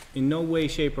 in no way,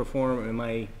 shape, or form am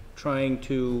I trying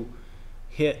to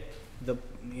hit the,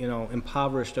 you know,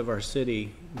 impoverished of our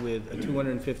city with a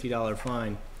 $250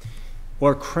 fine,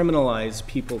 or criminalize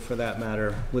people, for that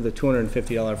matter, with a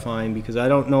 $250 fine, because I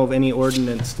don't know of any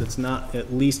ordinance that's not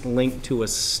at least linked to a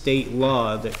state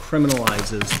law that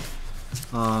criminalizes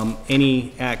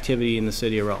any activity in the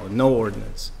city of Rutland. No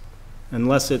ordinance,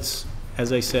 unless it's,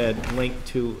 as I said, linked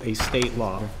to a state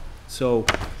law. So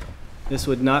this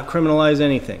would not criminalize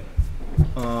anything,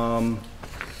 and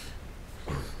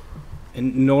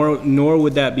nor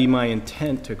would that be my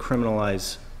intent, to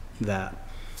criminalize that.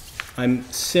 I'm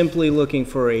simply looking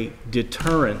for a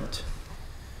deterrent.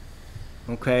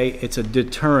 Okay, it's a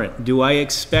deterrent. Do I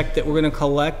expect that we're going to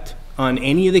collect on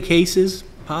any of the cases?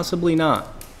 Possibly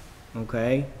not.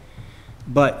 Okay,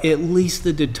 but at least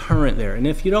the deterrent there. And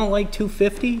if you don't like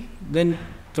 250, then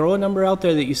throw a number out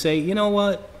there that you say, you know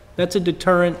what, that's a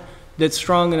deterrent that's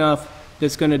strong enough,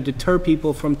 that's going to deter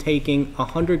people from taking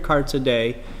 100 carts a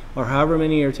day, or however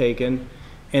many are taken,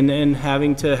 and then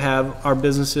having to have our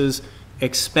businesses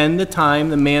expend the time,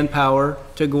 the manpower,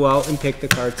 to go out and pick the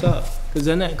carts up. Because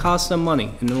then that costs them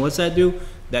money. And then what's that do?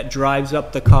 That drives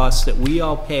up the costs that we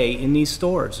all pay in these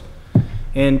stores.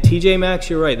 And TJ Maxx,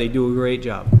 you're right, they do a great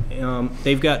job.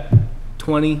 They've got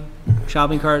 20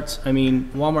 shopping carts. I mean,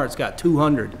 Walmart's got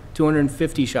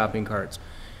 250 shopping carts.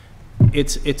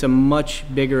 It's a much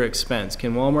bigger expense.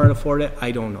 Can Walmart afford it?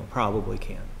 I don't know, probably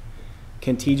can.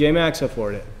 Can TJ Maxx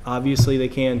afford it? Obviously they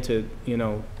can, to, you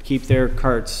know, keep their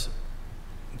carts.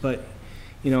 But,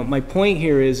 you know, my point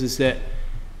here is that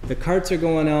the carts are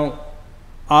going out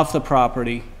off the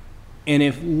property, and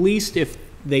at least if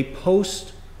they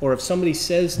post, or if somebody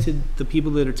says to the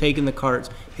people that are taking the carts,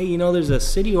 hey, you know, there's a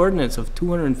city ordinance of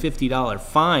 $250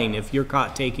 fine if you're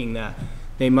caught taking that,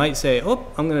 they might say, oh,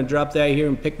 I'm going to drop that here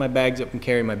and pick my bags up and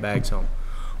carry my bags home.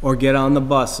 Or get on the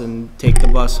bus and take the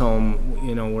bus home,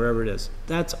 you know, wherever it is.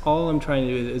 That's all I'm trying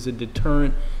to do, is a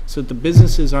deterrent, so that the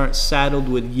businesses aren't saddled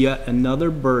with yet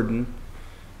another burden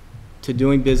to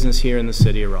doing business here in the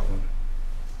city of Rutland.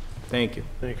 Thank you.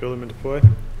 Thank you, Alderman DePoy.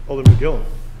 Alderman Gillam.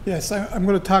 Yes, I'm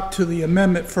going to talk to the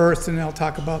amendment first, and then I'll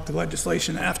talk about the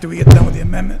legislation after we get done with the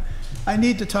amendment. I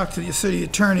need to talk to the city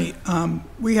attorney.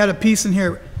 We had a piece in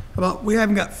here about, we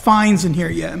haven't got fines in here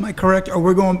yet, am I correct? Or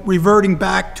we're reverting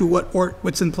back to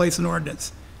what's in place in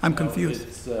ordinance? I'm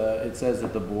confused. It says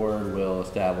that the board will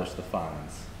establish the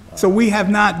fines. So we have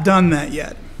not done that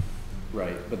yet.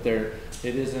 Right, but it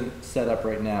isn't set up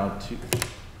right now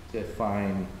to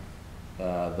fine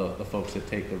the folks that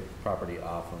take the property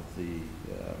off of the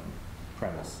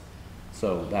premise.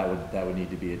 So that would need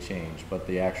to be a change, but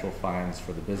the actual fines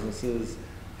for the businesses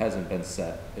hasn't been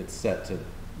set. It's set to,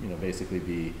 basically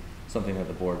be something that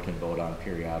the board can vote on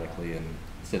periodically and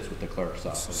sits with the clerk's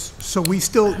office. So we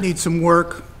still need some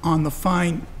work on the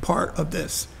fine part of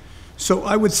this. So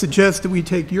I would suggest that we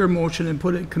take your motion and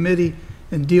put it in committee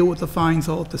and deal with the fines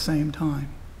all at the same time.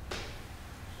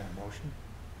 That motion?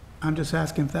 I'm just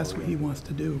asking if that's what he wants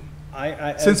to do.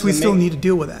 Since we still need to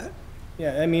deal with that.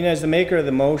 Yeah, I mean, as the maker of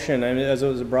the motion, I mean, as it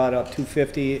was brought up,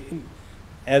 250,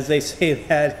 as they say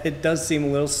that, it does seem a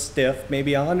little stiff.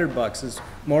 Maybe $100 is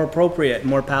more appropriate,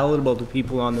 more palatable to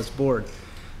people on this board.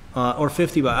 Or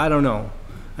 $50, I don't know.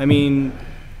 I mean,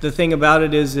 the thing about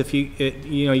it is if you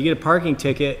get a parking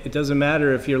ticket, it doesn't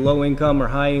matter if you're low income or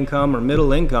high income or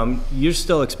middle income, you're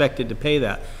still expected to pay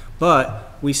that.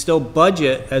 But we still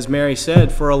budget, as Mary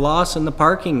said, for a loss in the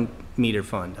parking meter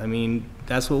fund. I mean,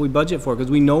 that's what we budget for,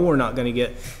 because we know we're not going to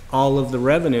get all of the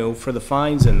revenue for the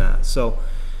fines in that. So,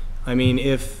 I mean,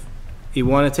 if you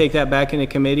want to take that back into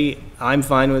committee, I'm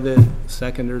fine with it.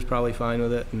 Seconder's probably fine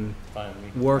with it, and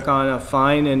work on a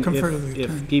fine. And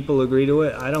if people agree to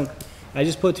it, I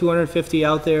just put 250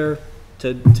 out there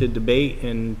to debate,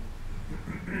 and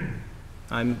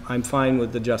I'm fine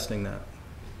with adjusting that.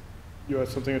 You have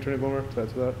something, Attorney Bloomer, to add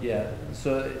to that? Yeah,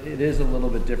 so it is a little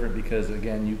bit different because,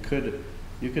 again, you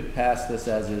could pass this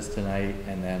as is tonight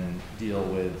and then deal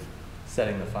with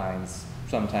setting the fines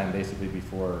sometime basically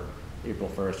before April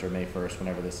 1st or May 1st,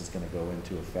 whenever this is going to go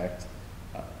into effect.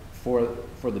 For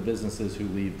the businesses who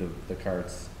leave the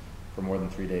carts for more than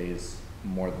 3 days,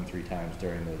 more than 3 times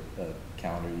during the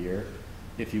calendar year.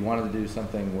 If you wanted to do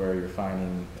something where you're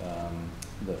fining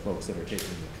the folks that are taking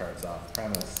the carts off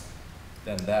premise,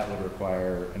 then that would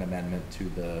require an amendment to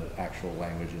the actual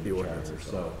language in the charter.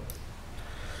 So,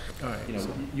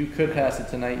 you could pass it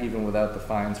tonight even without the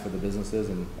fines for the businesses,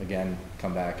 and again,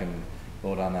 come back and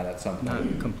vote on that at some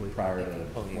point prior to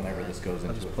whenever this goes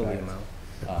into effect.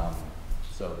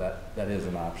 So that is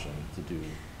an option to do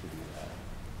that.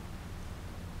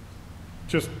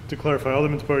 Just to clarify,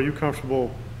 Alderman DePoy, are you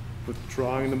comfortable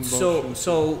withdrawing the motion?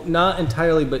 So not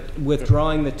entirely, but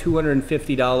withdrawing the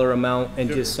 $250 amount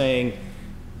and just saying,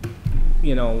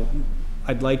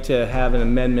 I'd like to have an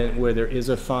amendment where there is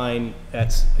a fine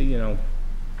that's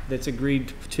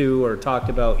agreed to or talked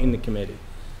about in the committee.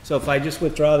 So if I just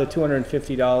withdraw the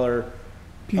 $250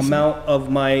 amount of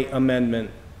my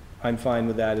amendment, I'm fine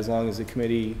with that, as long as the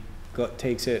committee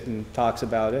takes it and talks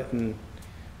about it, and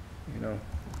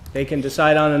they can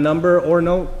decide on a number or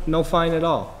no fine at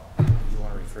all. You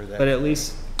want to refer that? But at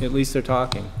least they're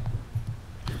talking.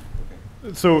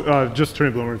 So just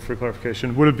Attorney Bloomer, for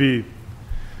clarification, would it be,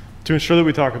 to ensure that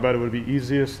we talk about it, would it be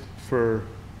easiest for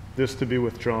this to be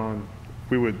withdrawn?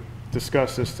 We would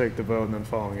discuss this, take the vote, and then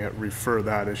following it, refer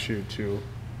that issue to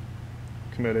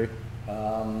committee?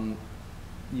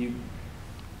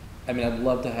 I'd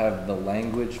love to have the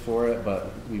language for it,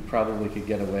 but we probably could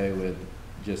get away with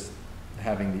just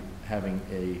having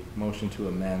a motion to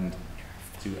amend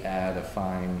to add a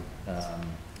fine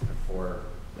for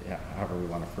however we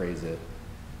want to phrase it.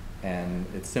 And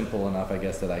it's simple enough, I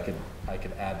guess, that I could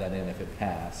add that in if it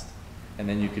passed. And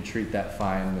then you could treat that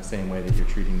fine the same way that you're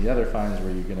treating the other fines,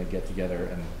 where you're going to get together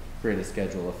and create a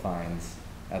schedule of fines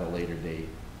at a later date.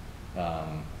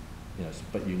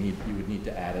 But you would need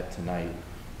to add it tonight.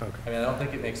 Okay. I don't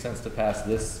think it makes sense to pass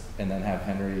this and then have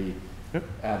Henry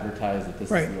advertise that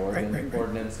this is the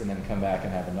ordinance, and then come back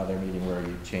and have another meeting where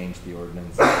you change the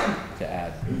ordinance to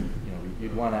add.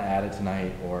 You'd want to add it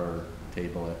tonight or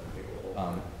table it.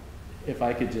 If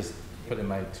I could just put in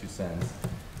my 2 cents,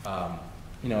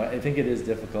 I think it is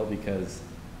difficult because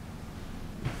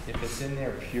if it's in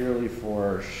there purely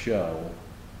for show,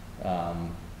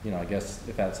 I guess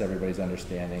if that's everybody's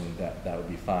understanding, that would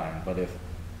be fine. But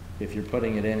if you're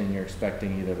putting it in and you're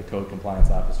expecting either the code compliance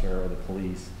officer or the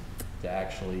police to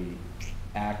actually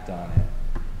act on it,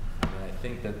 I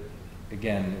think that,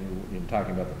 again, you're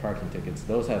talking about the parking tickets,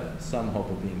 those have some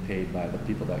hope of being paid by the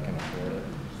people that can afford it.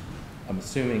 I'm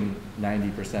assuming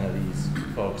 90% of these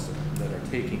folks that are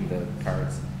taking the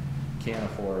carts can't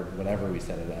afford whatever we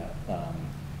set it at.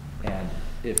 And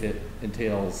if it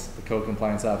entails the code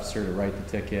compliance officer to write the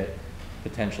ticket,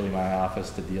 potentially my office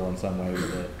to deal in some way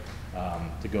with it,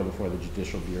 to go before the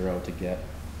Judicial Bureau to get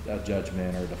a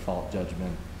judgment or default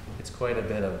judgment. It's quite a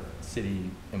bit of city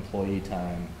employee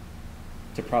time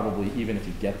to probably, even if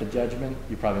you get the judgment,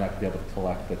 you're probably not going to be able to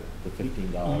collect the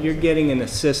 $15. You're getting an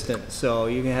assistant, so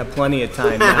you can have plenty of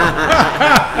time now.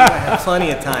 You have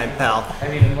plenty of time, pal. I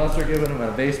mean, unless we're giving them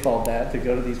a baseball bat to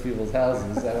go to these people's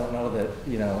houses, I don't know that,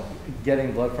 you know,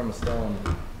 getting blood from a stone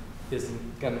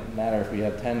isn't going to matter if we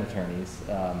have 10 attorneys.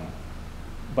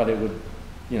 But it would,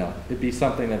 you know, it'd be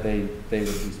something that they would be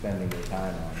spending their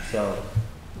time on. So,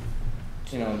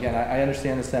 you know, again, I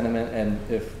understand the sentiment, and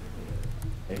if,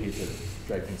 I hate to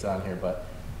drag things on here, but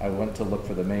I went to look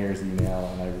for the mayor's email,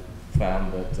 and I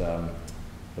found that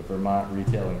the Vermont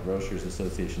Retail and Grocers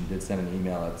Association did send an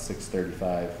email at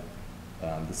 6:35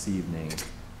 this evening,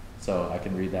 so I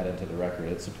can read that into the record.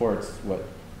 It supports what,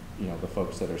 you know, the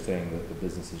folks that are saying that the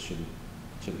businesses shouldn't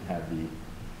have the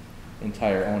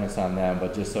entire onus on them,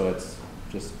 but just so it's,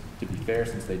 just to be fair,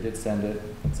 since they did send it,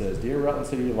 it says, "Dear Rutland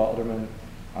City of Aldermen,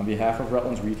 on behalf of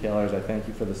Rutland's retailers, I thank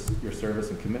you for your service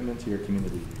and commitment to your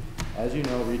community. As you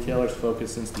know, retailers'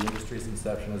 focus since the industry's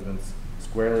inception has been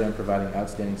squarely on providing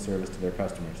outstanding service to their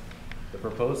customers. The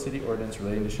proposed city ordinance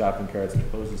relating to shopping carts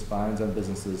imposes fines on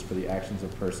businesses for the actions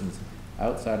of persons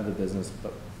outside of the business,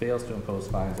 but fails to impose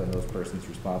fines on those persons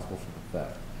responsible for the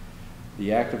theft.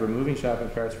 The act of removing shopping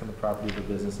carts from the property of a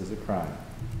business is a crime.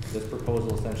 This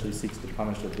proposal essentially seeks to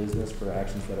punish a business for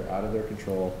actions that are out of their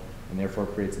control and therefore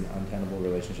creates an untenable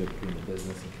relationship between the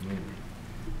business and community.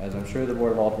 As I'm sure the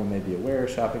Board of Aldermen may be aware,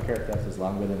 shopping cart theft has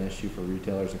long been an issue for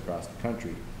retailers across the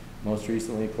country. Most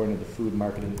recently, according to the Food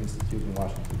Marketing Institute in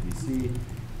Washington, D.C.,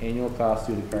 annual cost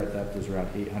due to cart theft is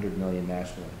around $800 million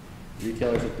nationally.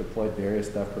 Retailers have deployed various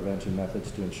theft prevention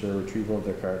methods to ensure retrieval of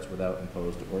their carts without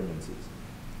imposed ordinances.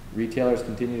 Retailers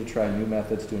continue to try new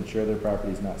methods to ensure their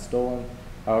property is not stolen.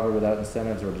 However, without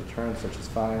incentives or deterrents such as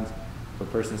fines for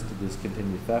persons to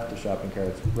discontinue theft of shopping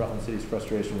carts, Rutland City's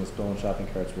frustration with stolen shopping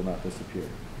carts will not disappear.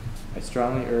 I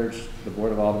strongly urge the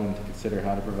Board of Aldermen to consider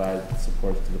how to provide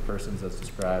support to the persons as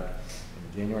described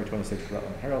in the January 26th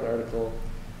Rutland Herald article,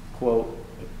 quote,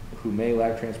 who may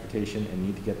lack transportation and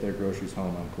need to get their groceries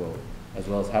home, unquote, as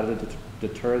well as how to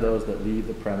deter those that leave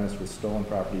the premise with stolen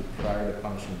property prior to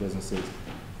punishing businesses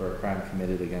for a crime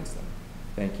committed against them.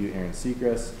 Thank you, Aaron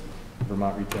Seacrest,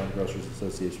 Vermont Retail and Grocers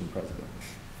Association President.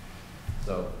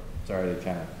 So, sorry to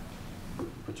kind of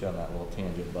put you on that little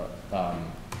tangent, but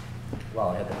while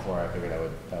I had the floor, I figured I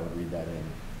would read that in.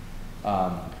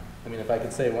 I mean, if I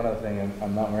could say one other thing,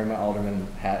 I'm not wearing my alderman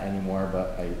hat anymore,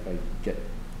 but I get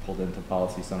pulled into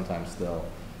policy sometimes still.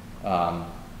 I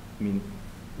mean,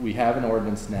 we have an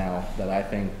ordinance now that I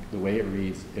think the way it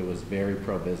reads, it was very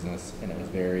pro-business, and it was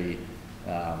very,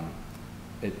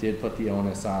 it did put the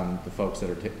onus on the folks that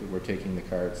were taking the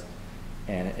carts,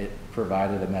 and it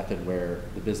provided a method where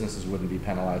the businesses wouldn't be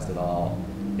penalized at all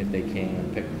if they came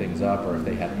and picked things up or if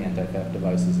they had anti-theft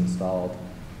devices installed.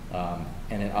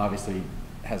 And it obviously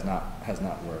has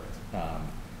not worked.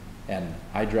 And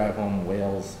I drive home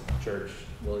Wales, Church,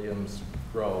 Williams,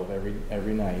 Grove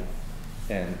every night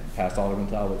and past Alderman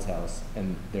Talbot's house,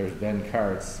 and there's been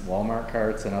carts, Walmart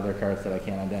carts and other carts that I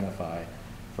can't identify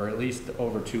for at least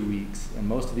over 2 weeks, and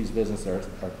most of these businesses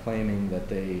are claiming that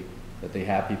they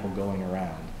have people going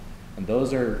around, and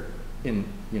those are in,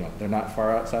 you know, they're not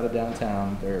far outside of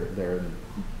downtown, they're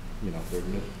you know, they're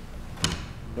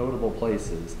notable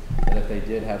places that if they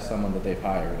did have someone that they've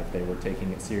hired, if they were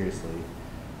taking it seriously,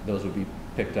 those would be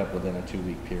picked up within a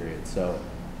 2-week period. So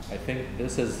I think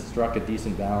this has struck a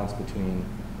decent balance between,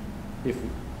 if,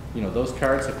 you know, those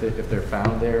carts, if they're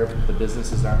found there, the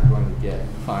businesses aren't going to get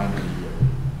fined immediately.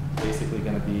 Basically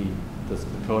going to be the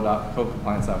code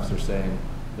compliance officer saying,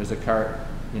 there's a cart,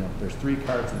 you know, there's 3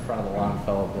 carts in front of the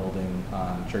Longfellow building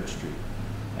on Church Street.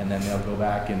 And then they'll go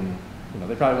back and, you know,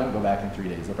 they probably won't go back in 3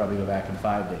 days. They'll probably go back in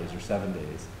 5 days or 7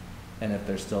 days. And if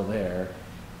they're still there,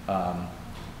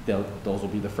 those will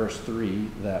be the first 3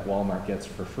 that Walmart gets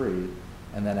for free.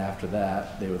 And then after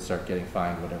that, they would start getting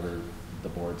fined whatever the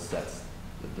board sets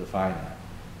the fine at.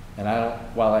 And I don't,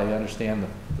 while I understand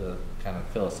the kind of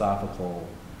philosophical,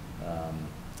 you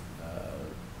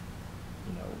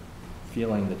know,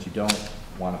 feeling that you don't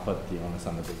want to put the onus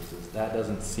on the businesses, that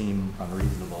doesn't seem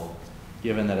unreasonable,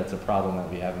 given that it's a problem that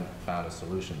we haven't found a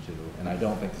solution to. And I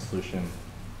don't think the solution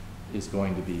is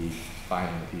going to be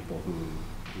fining the people who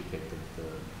take the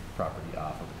property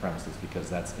off of the premises, because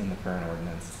that's in the current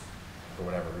ordinance. For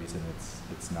whatever reason,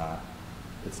 it's not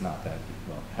that,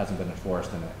 well, it hasn't been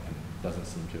enforced, and it doesn't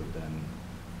seem to have been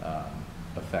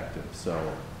effective.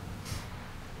 So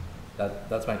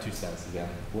that's my 2 cents again.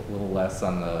 A little less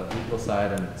on the legal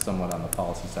side and somewhat on the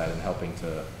policy side, and helping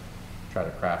to try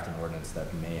to craft an ordinance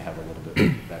that may have a little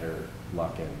bit better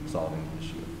luck at solving the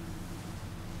issue.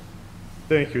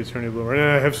 Thank you, Attorney Bloomer. And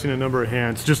I have seen a number of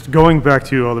hands. Just going back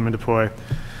to you, Alderman DePoy.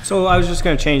 So I was just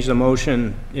going to change the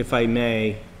motion, if I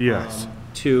may. Yes.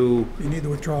 To, You need to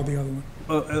withdraw the other one.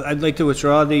 I'd like to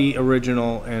withdraw the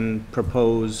original and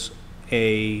propose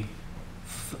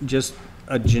just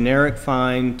a generic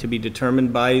fine to be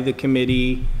determined by the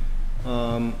committee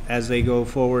as they go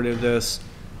forward with this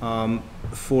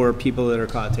for people that are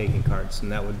caught taking cards,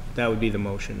 and that would be the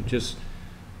motion. Just,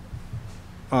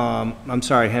 I'm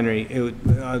sorry, Henry.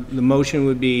 The motion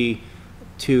would be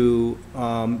to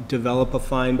develop a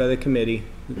fine by the committee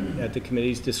at the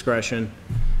committee's discretion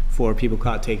for people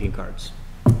caught taking cards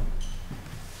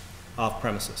off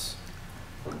premises.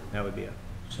 That would be it.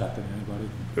 Second, anybody?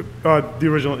 The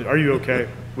original, are you okay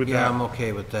with that? Yeah, I'm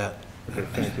okay with that. Okay,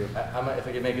 thank you. If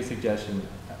I could make a suggestion,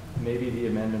 maybe the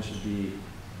amendment should be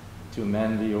to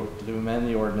amend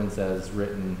the ordinance as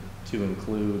written to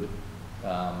include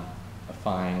a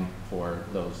fine for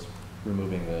those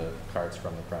removing the cards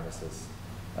from the premises,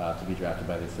 to be drafted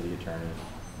by the city attorney,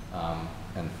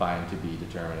 and fine to be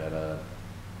determined at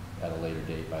a later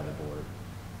date by the board.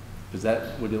 Because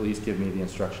that would at least give me the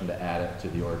instruction to add it to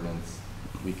the ordinance.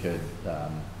 We could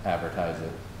advertise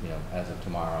it, as of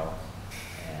tomorrow,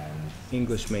 and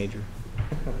English major.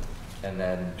 and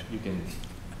then you can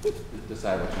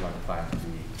decide what you want the fine to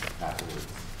be afterwards.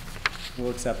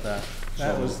 We'll accept that.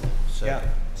 That was, yeah,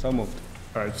 so moved.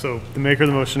 All right, so the maker of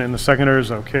the motion and the seconder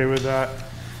is okay with that.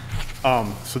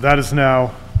 So that is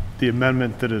now the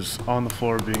amendment that is on the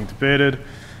floor being debated.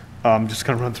 Just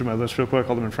kind of run through my list real quick.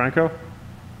 Alderman Franco?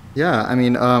 Yeah, I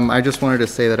mean, I just wanted to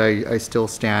say that I still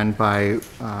stand by,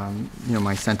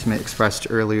 my sentiment expressed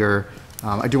earlier.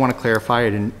 I do want to clarify,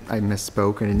 I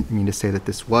misspoke. I didn't mean to say that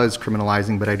this was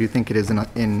criminalizing, but I do think it is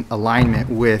in alignment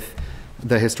with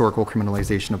the historical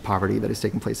criminalization of poverty that is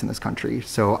taking place in this country.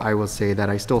 So I will say that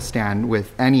I still stand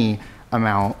with any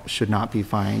amount should not be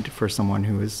fined for someone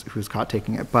who's caught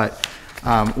taking it. But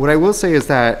what I will say is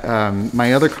that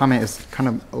my other comment is kind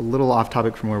of a little off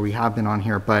topic from where we have been on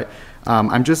here, but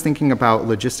I'm just thinking about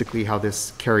logistically how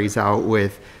this carries out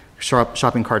with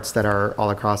shopping carts that are all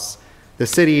across the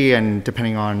city, and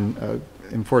depending on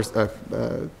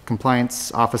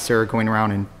compliance officer going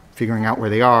around and figuring out where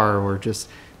they are, or just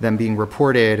them being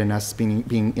reported and us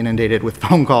being inundated with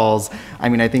phone calls. I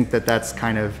mean, I think that that's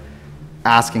kind of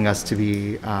asking us to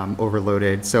be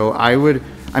overloaded. So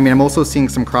I'm also seeing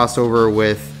some crossover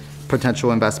with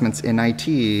potential investments in IT.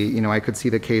 I could see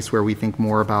the case where we think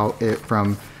more about it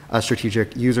from a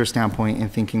strategic user standpoint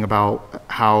and thinking about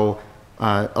how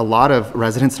a lot of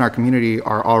residents in our community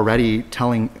are already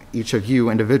telling each of you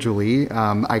individually.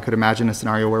 I could imagine a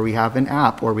scenario where we have an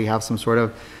app or we have some sort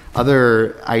of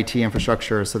other IT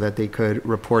infrastructure so that they could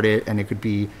report it and it could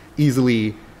be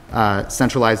easily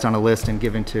centralized on a list and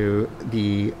given to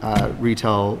the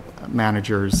retail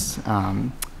managers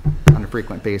on a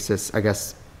frequent basis, I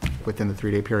guess within the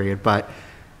 3-day period. But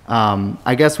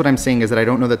I guess what I'm saying is that I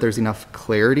don't know that there's enough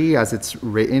clarity as it's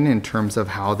written in terms of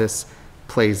how this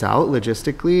plays out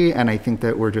logistically, and I think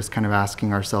that we're just kind of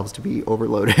asking ourselves to be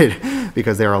overloaded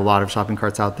because there are a lot of shopping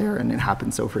carts out there and it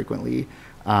happens so frequently.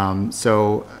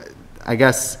 So I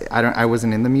guess I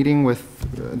wasn't in the meeting with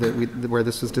where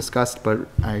this was discussed, but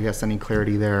I guess any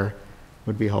clarity there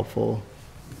would be helpful.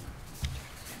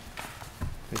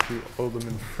 Thank you,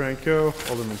 Alderman Franco.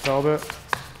 Alderman Talbot?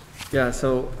 Yeah,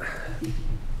 so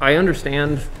I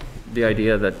understand the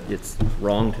idea that it's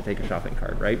wrong to take a shopping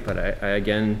cart, right? But I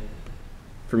again,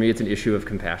 for me, it's an issue of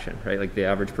compassion, right? Like the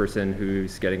average person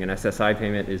who's getting an SSI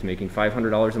payment is making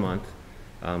 $500 a month.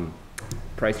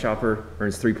 Price Chopper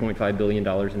earns $3.5 billion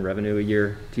in revenue a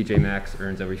year. TJ Maxx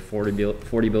earns over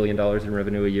 $40 billion in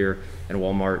revenue a year. And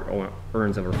Walmart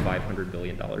earns over $500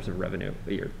 billion of revenue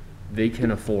a year. They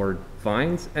can afford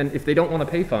fines, and if they don't want to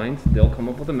pay fines, they'll come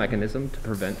up with a mechanism to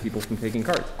prevent people from taking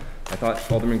carts. I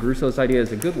thought Alderman Grusso's idea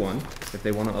is a good one. If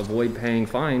they want to avoid paying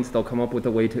fines, they'll come up with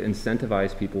a way to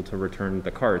incentivize people to return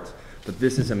the carts. But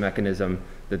this is a mechanism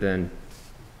that then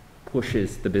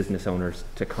pushes the business owners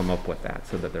to come up with that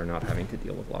so that they're not having to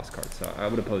deal with lost carts. So I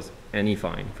would oppose any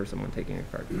fine for someone taking a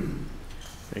cart.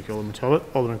 Thank you, Alderman Talbot.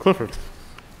 Alderman Clifford.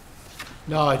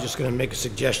 No, I was just going to make a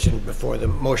suggestion before the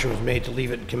motion was made to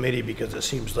leave it in committee, because it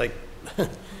seems like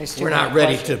we're not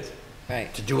ready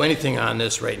to do anything on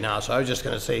this right now. So I was just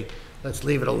going to say, let's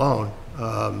leave it alone.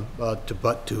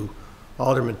 But to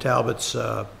Alderman Talbot's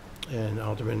and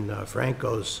Alderman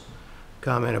Franco's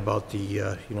comment about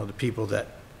the the people that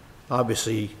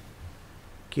obviously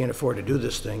can't afford to do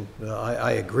this thing.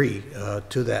 I agree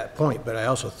to that point, but I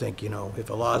also think, you know, if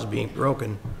a law is being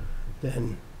broken,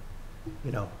 then,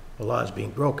 you know, the law is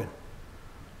being broken.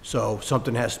 So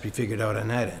something has to be figured out on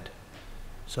that end.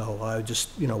 So I just,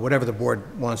 you know, whatever the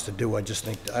board wants to do, I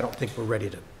don't think we're ready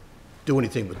to do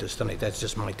anything with this tonight. That's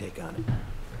just my take on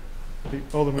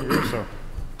it. Alderman Russo.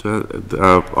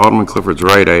 Alderman Clifford's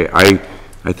right.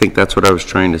 I think that's what I was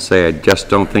trying to say. I just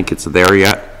don't think it's there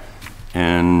yet.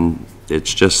 And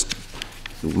it's just,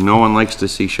 no one likes to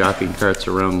see shopping carts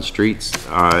around the streets,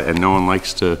 and no one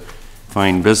likes to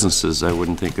find businesses. I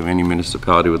wouldn't think of any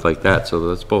municipality would like that. So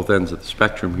that's both ends of the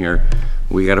spectrum here.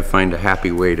 We got to find a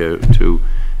happy way to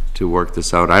work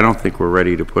this out. I don't think we're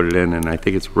ready to put it in, and I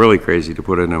think it's really crazy to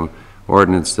put in an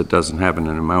ordinance that doesn't have an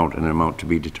amount to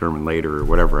be determined later or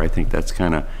whatever. I think that's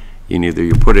kind of, either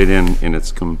you put it in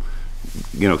its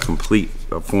complete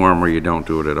form, or you don't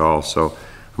do it at all. So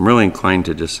I'm really inclined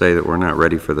to just say that we're not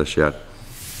ready for this yet.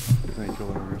 Thank you,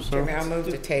 Alderman Russo. I'll move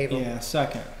the table. Yeah,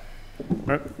 second. All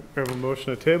right, we have a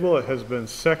motion to table. It has been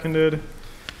seconded.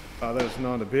 That is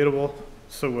non-debatable.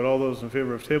 So would all those in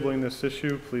favor of tabling this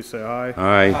issue, please say aye.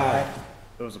 Aye. Aye.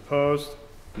 Those opposed?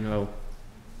 No.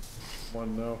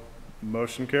 One no.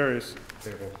 Motion carries.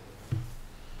 It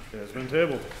has been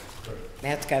tabled.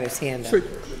 Matt's got his hand up. So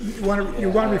you want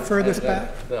to refer this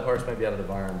back? The horse might be out of the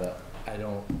barn, but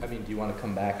do you want to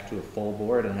come back to a full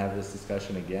board and have this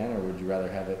discussion again, or would you rather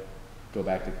have it go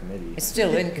back to committee? It's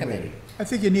still in committee. I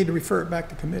think you need to refer it back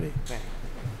to committee. Right.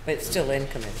 But it's still in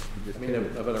committee. I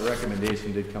mean, but a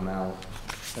recommendation did come out,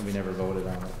 and we never voted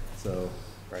on it, so.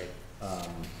 Right.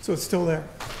 So it's still there.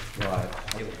 Well,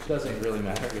 it doesn't really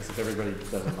matter, I guess, if everybody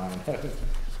doesn't mind.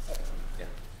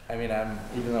 I mean,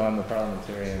 even though I'm the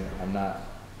parliamentarian, I'm not,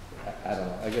 I don't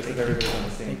know, I guess if everybody's on the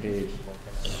same page,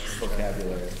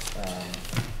 vocabulary,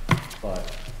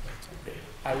 but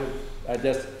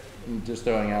just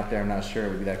throwing out there, I'm not sure it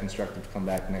would be that constructive to come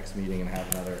back next meeting and have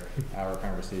another hour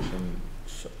conversation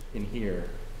in here.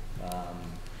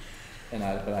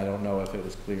 But I don't know if it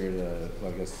was clear to,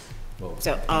 well, I guess, well,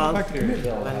 So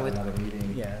another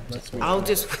meeting. Yeah, I'll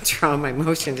just withdraw my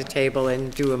motion to table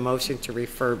and do a motion to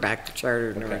refer back to charter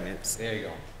and ordinance. There you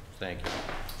go. Thank you.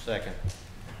 Second.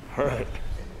 All right.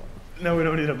 No, we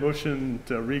don't need a motion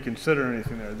to reconsider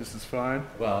anything there. This is fine.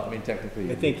 Well, I mean,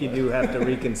 technically. I think you do have to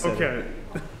reconsider.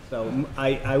 Okay. So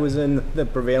I was in the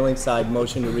prevailing side,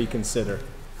 motion to reconsider.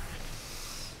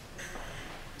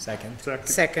 Second.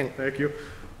 Second. Thank you.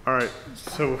 All right,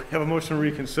 so we have a motion to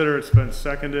reconsider. It's been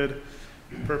seconded.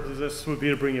 The purpose of this would be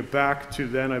to bring it back to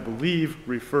then, I believe,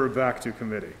 refer back to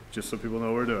committee, just so people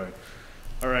know what we're doing.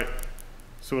 All right,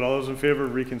 so would all those in favor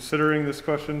of reconsidering this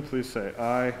question, please say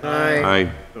aye. Aye.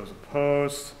 Aye. Those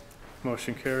opposed,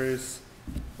 motion carries.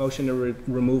 Motion to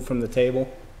remove from the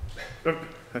table.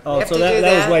 Oh, have so to do that was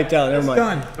that? wiped out, never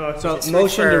mind. Done. So Just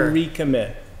motion to refer.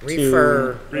 recommit.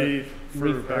 Refer.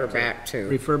 Refer back to.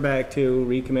 Refer back to,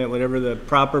 recommit, whatever the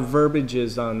proper verbiage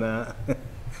is on that.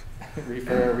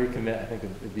 Recommit, I think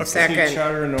it'd be. Second.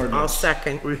 Charter and I'll ordinance.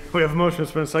 second. We have a motion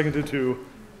that's been seconded to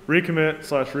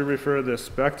recommit / re-refer this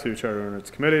back to Charter and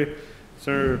Ordinance Committee. Is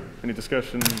there any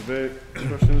discussion, debate,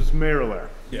 questions? Mayor Allaire.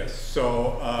 Yes,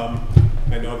 so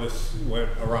I know this went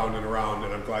around and around,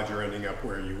 and I'm glad you're ending up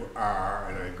where you are,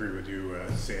 and I agree with you,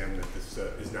 Sam, that this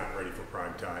is not ready for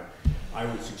prime time. I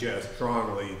would suggest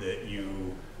strongly that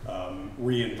you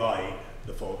re-invite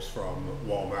the folks from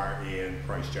Walmart and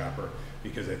Price Chopper,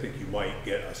 because I think you might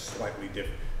get a slightly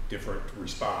different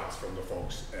response from the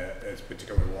folks at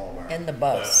particularly Walmart. And the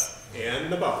bus.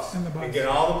 And the bus. And get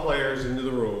all the players into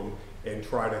the room and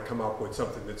try to come up with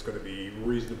something that's going to be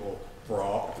reasonable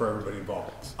for everybody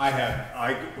involved.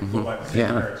 I go by the same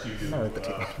parents you do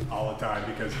all the time,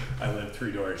 because I live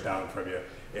 3 doors down from you,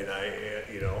 and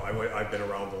I've been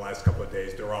around the last couple of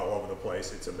days. They're all over the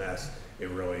place. It's a mess. It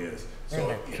really is. So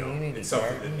it's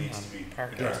something that needs to be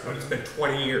addressed. But it's been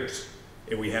 20 years,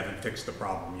 and we haven't fixed the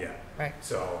problem yet. Right.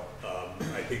 So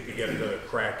I think you get another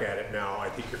crack at it now. I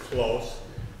think you're close,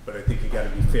 but I think you got to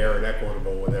be fair and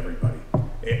equitable with everybody.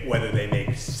 Whether they make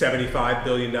 $75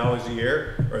 billion a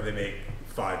year or they make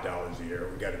 $5 a year,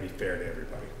 we got to be fair to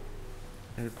everybody.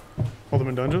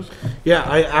 Alderman Dunges? Yeah,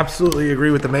 I absolutely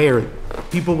agree with the mayor.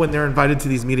 People, when they're invited to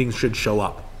these meetings, should show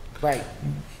up. Right.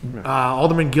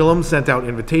 Alderman Gillam sent out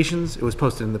invitations. It was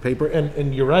posted in the paper,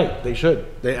 and you're right. They should.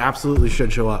 They absolutely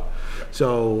should show up.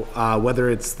 So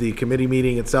whether it's the committee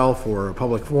meeting itself or a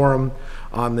public forum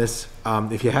on this,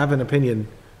 if you have an opinion,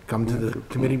 come to the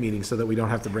committee meeting so that we don't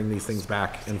have to bring these things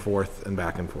back and forth and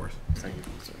back and forth.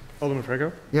 Alderman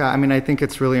Franco? Yeah, I mean, I think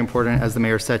it's really important, as the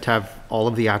mayor said, to have all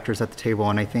of the actors at the table.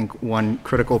 And I think one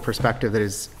critical perspective that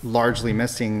is largely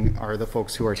missing are the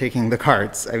folks who are taking the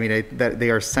carts. I mean, that they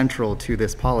are central to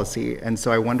this policy. And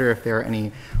so I wonder if there are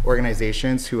any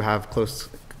organizations who have close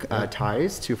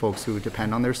ties to folks who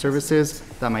depend on their services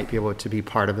that might be able to be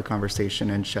part of the conversation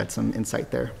and shed some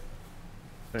insight there.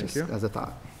 Thank you. As a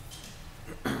thought.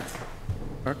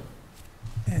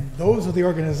 And those are the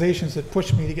organizations that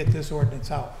pushed me to get this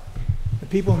ordinance out. The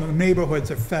people in the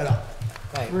neighborhoods are fed up.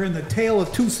 Right. We're in the tale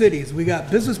of two cities. We got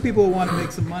business people who want to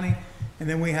make some money, and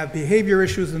then we have behavior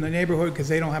issues in the neighborhood because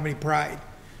they don't have any pride.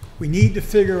 We need to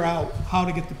figure out how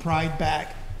to get the pride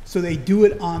back so they do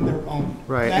it on their own.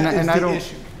 Right, That is I the don't,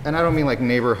 issue. and I don't mean like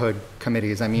neighborhood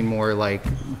committees. I mean more like,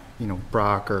 you know,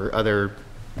 Brock or other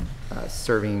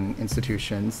serving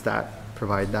institutions that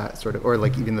provide that sort of, or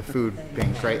like even the food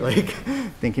bank, right? Like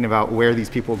thinking about where these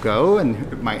people go and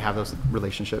who might have those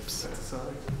relationships.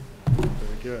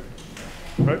 Very good.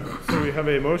 All right, so we have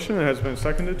a motion that has been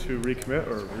seconded to recommit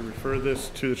or refer this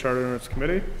to the Charter and Ordinance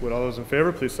Committee. Would all those in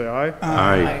favor please say aye?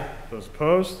 Aye. Those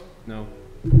opposed? No.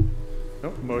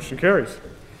 Nope, motion carries.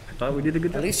 I thought we did a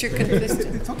good job. At least you're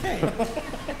consistent. It's okay.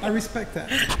 I respect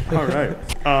that. All right.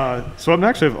 So up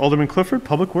next, we have Alderman Clifford,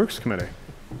 Public Works Committee.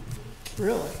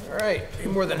 Really? All right,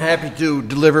 I'm more than happy to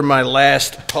deliver my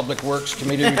last Public Works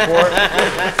Committee report.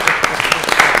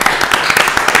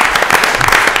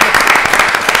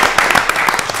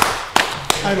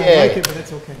 I don't like it, but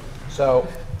it's okay. So,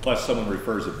 Unless someone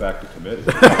refers it back to committee.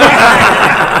 that's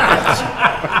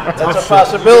a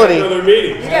possibility. Another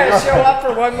meeting. You gotta show up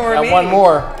for one more meeting. One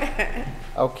more.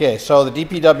 Okay, so the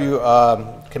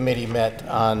DPW committee met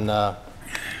on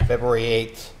February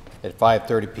 8th at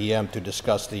 5:30 p.m. to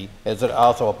discuss is it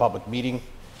also a public meeting,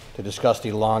 to discuss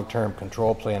the long-term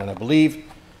control plan. And I believe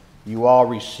you all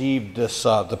received this,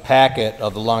 the packet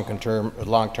of the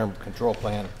long-term control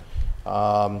plan.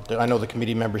 I know the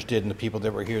committee members did and the people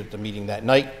that were here at the meeting that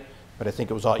night, but I think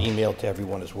it was all emailed to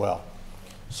everyone as well.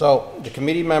 So the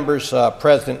committee members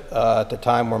present at the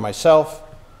time were myself,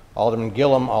 Alderman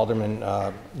Gillam, Alderman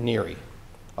Neary.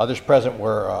 Others present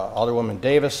were Alderwoman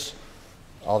Davis,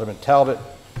 Alderman Talbot,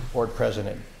 Board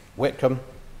President Whitcomb,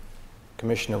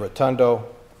 Commissioner Rotundo,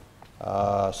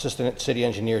 Assistant City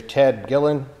Engineer Ted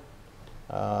Gillen,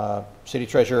 City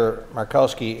Treasurer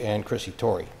Markowski, and Chrissy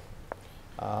Torrey.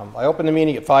 I opened the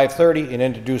meeting at 5:30 and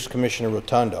introduced Commissioner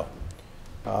Rotundo.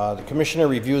 The Commissioner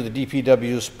reviewed the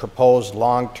DPW's proposed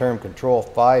long-term control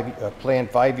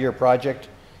planned 5-year project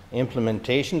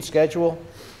implementation schedule,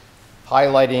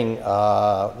 highlighting,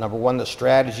 number one, the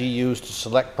strategy used to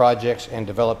select projects and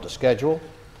develop the schedule.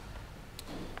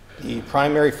 The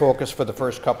primary focus for the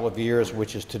first couple of years,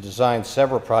 which is to design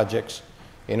several projects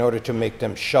in order to make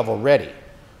them shovel-ready,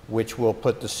 which will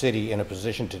put the city in a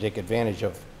position to take advantage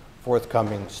of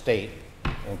forthcoming state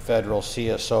and federal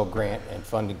CSO grant and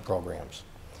funding programs.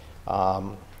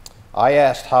 I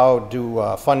asked how do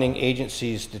funding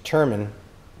agencies determine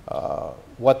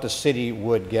what the city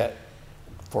would get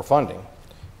for funding.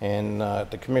 And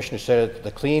the commissioner said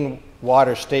the Clean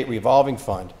Water State Revolving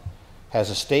Fund has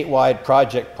a statewide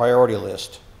project priority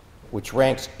list which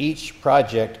ranks each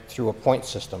project through a point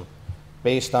system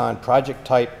based on project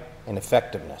type and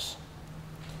effectiveness.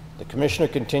 The commissioner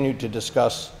continued to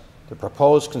discuss the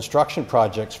proposed construction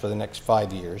projects for the next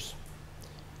 5 years,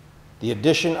 the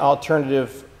addition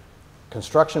alternative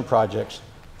construction projects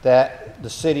that the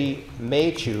city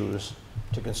may choose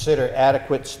to consider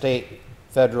adequate state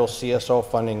federal CSO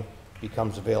funding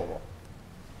becomes available.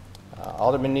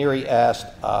 Alderman Neary asked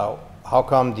how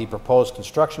come the proposed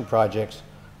construction projects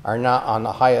are not on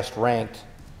the highest ranked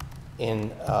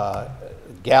in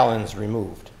gallons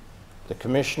removed. The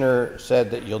commissioner said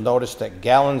that you'll notice that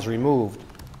gallons removed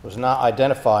was not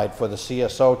identified for the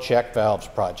CSO check valves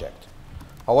project.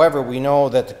 However, we know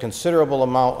that the considerable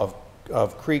amount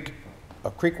of creek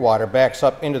water backs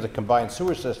up into the combined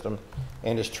sewer system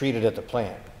and is treated at the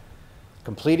plant.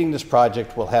 Completing this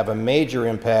project will have a major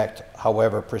impact.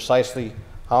 However, precisely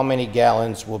how many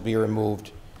gallons will be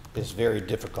removed is very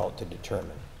difficult to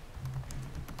determine.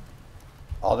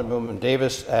 Alderwoman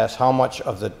Davis asked how much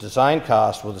of the design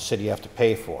cost will the city have to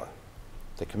pay for.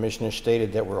 The commissioner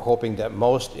stated that we're hoping that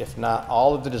most, if not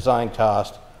all, of the design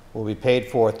cost will be paid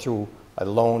for through a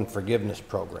loan forgiveness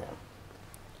program.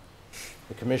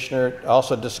 The commissioner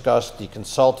also discussed the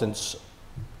consultant's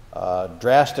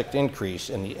drastic increase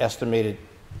in the estimated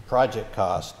project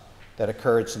cost that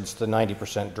occurred since the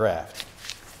 90% draft.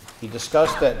 He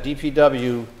discussed that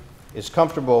DPW is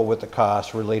comfortable with the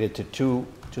costs related to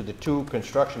the two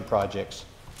construction projects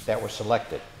that were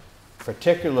selected,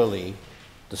 particularly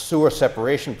the sewer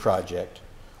separation project,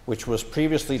 which was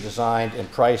previously designed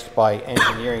and priced by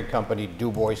engineering company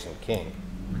Du Bois & King.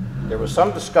 There was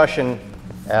some discussion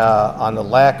on the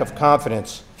lack of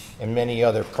confidence in many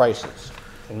other prices,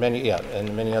 many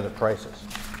other prices.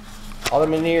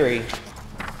 Alderman Neary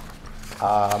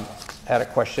had a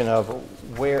question of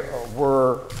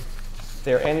were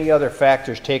there any other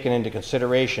factors taken into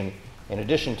consideration in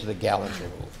addition to the gallons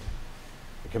removed?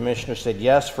 The commissioner said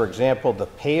yes. For example, the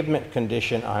pavement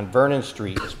condition on Vernon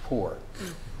Street is poor.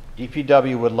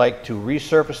 DPW would like to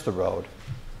resurface the road,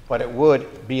 but it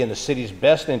would be in the city's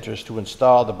best interest to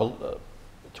install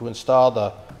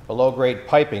the below-grade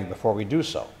piping before we do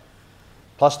so.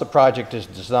 Plus, the project is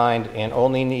designed and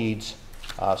only needs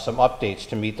some updates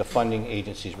to meet the funding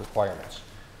agency's requirements.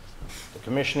 The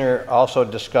commissioner also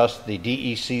discussed the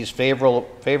DEC's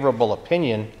favorable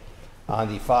opinion on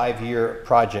the 5-year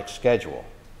project schedule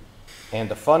and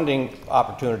the funding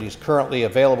opportunities currently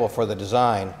available for the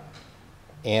design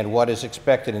and what is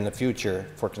expected in the future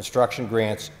for construction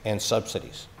grants and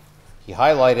subsidies. He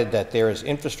highlighted that there is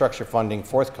infrastructure funding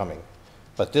forthcoming,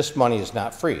 but this money is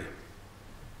not free.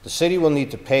 The city will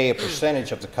need to pay a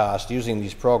percentage of the cost using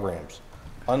these programs,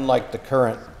 unlike the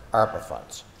current ARPA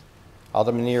funds.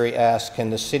 Alderman Neary asked, can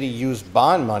the city use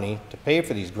bond money to pay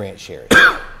for these grant shares?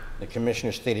 The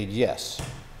commissioner stated yes.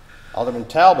 Alderman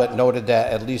Talbot noted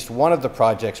that at least one of the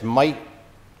projects might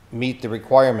meet the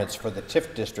requirements for the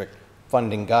TIF district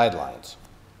funding guidelines.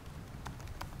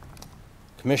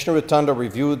 Commissioner Rotundo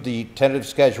reviewed the tentative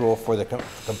schedule for the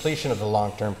completion of the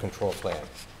long-term control plan.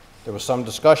 There was some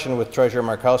discussion with Treasurer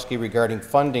Markowski regarding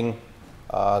funding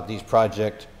these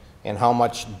projects and how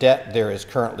much debt there is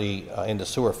currently in the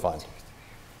sewer fund.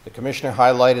 The commissioner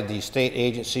highlighted the state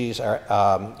agencies are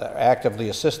actively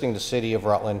assisting the city of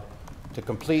Rutland to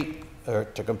complete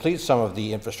some of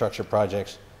the infrastructure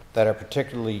projects that are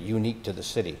particularly unique to the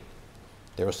city.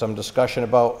 There was some discussion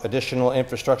about additional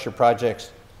infrastructure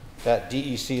projects that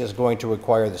DEC is going to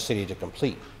require the city to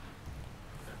complete.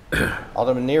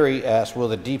 Alderman Neary asked, will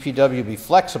the DPW be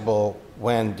flexible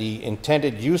when the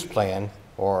intended use plan,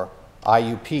 or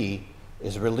IUP,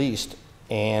 is released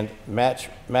and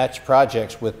match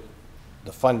projects with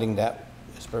the funding that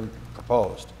has been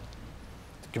proposed?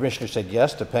 The commissioner said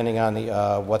yes, depending on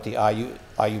what the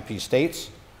IUP states.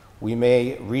 We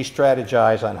may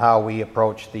re-strategize on how we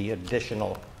approach the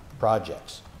additional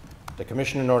projects. The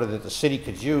commissioner noted that the city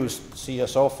could use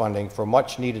CSO funding for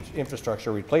much needed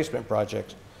infrastructure replacement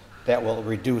projects that will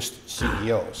reduce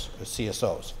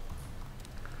CSOs.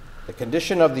 The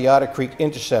condition of the Otter Creek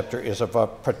Interceptor is of a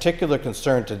particular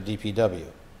concern to the DPW.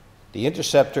 The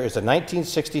interceptor is a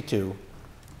 1962,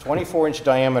 24-inch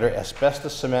diameter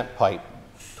asbestos cement pipe,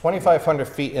 2,500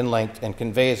 feet in length, and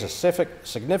conveys a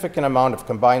significant amount of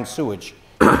combined sewage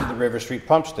into the River Street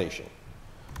pump station.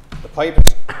 The pipe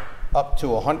is up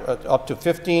to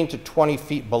 15 to 20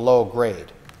 feet below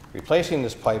grade. Replacing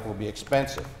this pipe will be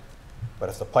expensive, but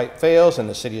if the pipe fails and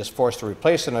the city is forced to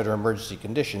replace it under emergency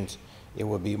conditions, it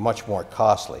would be much more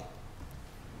costly.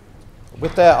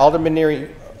 With that, Alderman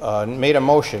Neary made a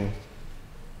motion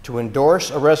to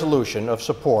endorse a resolution of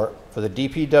support for the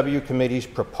DPW committee's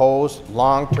proposed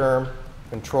long-term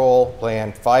control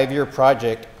plan 5-year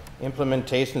project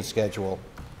implementation schedule,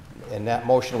 and that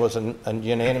motion was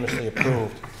unanimously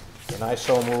approved. And I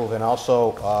so move, and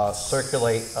also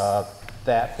circulate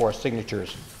that for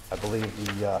signatures. I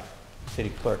believe the city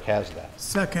clerk has that.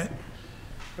 Second.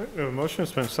 We have a motion.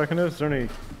 It's been seconded. Is there any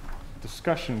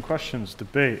discussion, questions,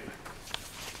 debate?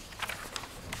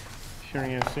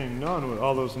 Hearing and seeing none, would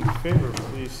all those in favor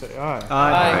please say aye.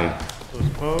 Aye. Those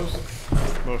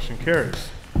opposed, motion carries.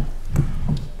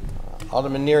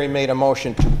 Alderman Neary made a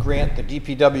motion to grant the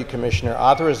DPW commissioner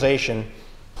authorization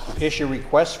to issue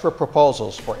requests for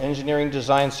proposals for engineering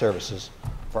design services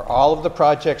for all of the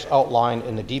projects outlined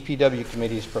in the DPW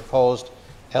committee's proposed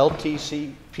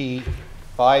LTCP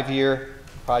 5-year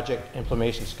project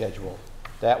implementation schedule.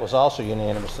 That was also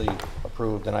unanimously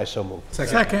approved, and I so move.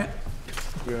 Second.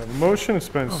 We have a motion. It's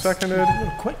been seconded.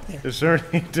 Is there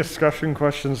any discussion,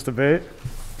 questions, debate?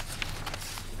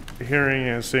 Hearing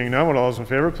and seeing none, would all those in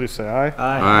favor please say aye.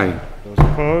 Aye. Those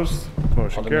opposed,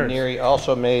 motion Alderman carries. Neary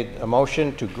also made a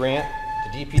motion to grant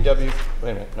the DPW,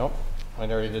 wait a minute, nope, I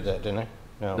already did that, didn't I?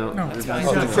 No.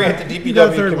 To grant the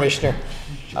DPW commissioner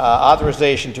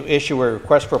authorization to issue a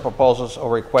request for proposals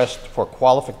or request for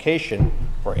qualification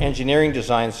for engineering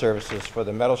design services for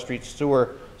the Meadow Street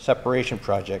Sewer Separation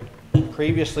Project,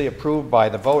 previously approved by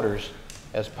the voters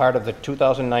as part of the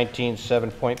 2019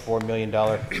 $7.4 million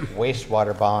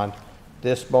wastewater bond.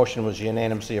 This motion was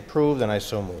unanimously approved, and I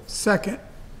so move. Second.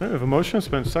 We have a motion. It's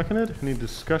been seconded. Any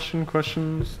discussion,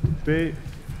 questions, debate?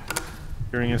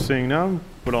 Hearing and seeing none,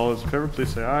 would all those in favor please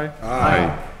say aye.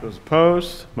 Aye. Those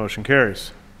opposed, motion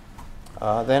carries.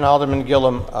 Then Alderman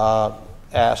Gillam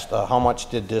asked, how much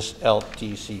did this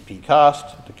LTCP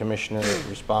cost? The commissioner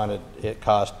responded, it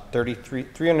cost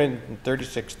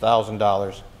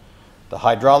 $336,000. The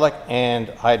hydraulic and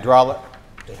hydrologic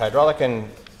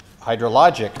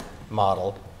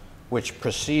model, which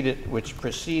precede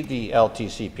the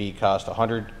LTCP, cost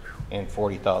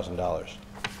 $140,000.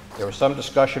 There was some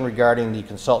discussion regarding the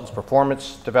consultant's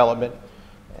performance development,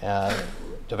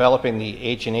 developing the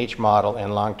H&H model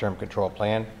and long-term control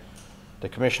plan. The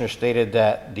commissioner stated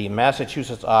that the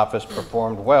Massachusetts office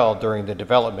performed well during the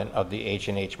development of the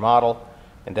H&H model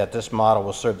and that this model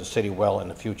will serve the city well in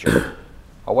the future.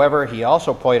 However, he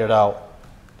also pointed out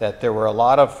that there were a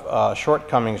lot of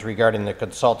shortcomings regarding the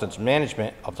consultant's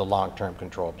management of the long-term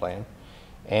control plan,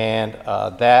 and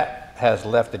that has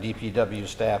left the DPW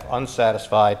staff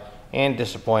unsatisfied and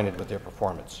disappointed with their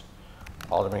performance.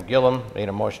 Alderman Gillam made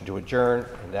a motion to adjourn,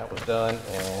 and that was done,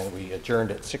 and we adjourned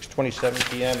at 6:27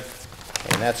 p.m.,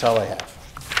 and that's all I have.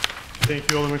 Thank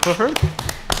you, Alderman Clifford.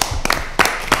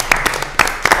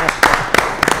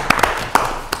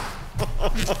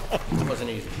 It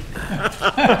wasn't easy.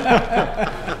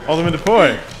 Alderman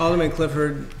DePoy. Alderman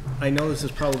Clifford, I know this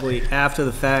is probably after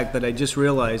the fact, but I just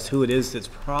realized who it is that's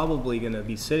probably going to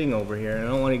be sitting over here, and I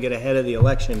don't want to get ahead of the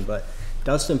election, but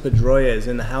Dustin Pedroia is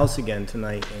in the house again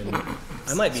tonight, and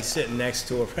I might be sitting next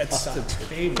to a Red Sox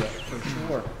favorite for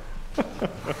sure.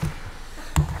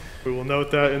 We will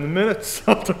note that in the minutes.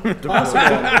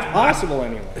 Possible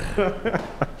anyway.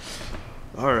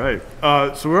 All right.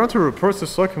 So we're on to reports to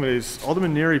select committees.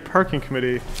 Alderman Neary, Parking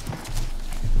Committee.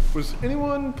 Was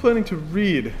anyone planning to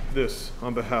read this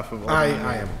on behalf of Alderman?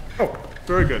 I am. Oh,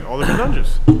 very good. Alderman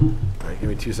Dunges. All right, give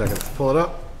me 2 seconds to pull it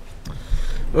up.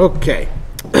 Okay.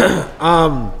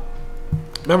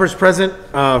 Members present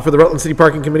for the Rutland City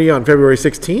Parking Committee on February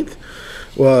 16th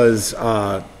was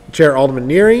Chair Alderman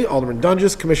Neary, Alderman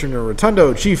Dunges, Commissioner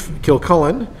Rotundo, Chief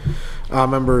Kilcullen.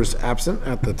 Members absent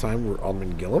at the time were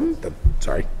Alderman Gillam.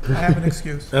 Sorry. I have an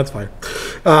excuse. That's fine.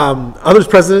 Others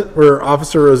present were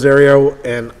Officer Rosario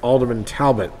and Alderman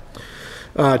Talbot.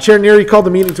 Chair Neary called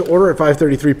the meeting to order at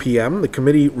 5:33 p.m. The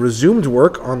committee resumed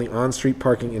work on the on-street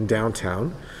parking in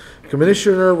downtown.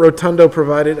 Commissioner Rotundo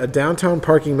provided a downtown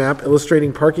parking map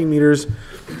illustrating parking meters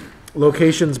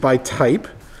locations by type.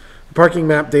 The parking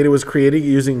map data was created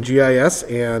using GIS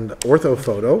and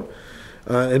orthophoto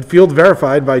and field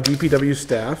verified by DPW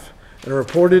staff, and a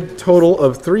reported total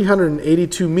of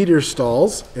 382 meter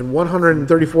stalls and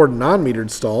 134 non-metered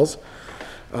stalls.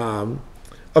 Of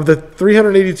the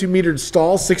 382 metered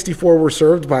stalls, 64 were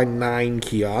served by 9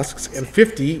 kiosks and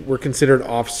 50 were considered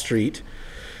off-street.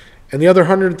 And the other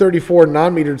 134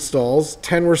 non-metered stalls,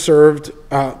 10 served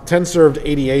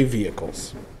ADA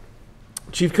vehicles.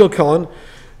 Chief Kilcullen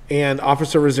and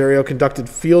Officer Rosario conducted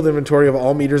field inventory of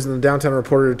all meters in the downtown and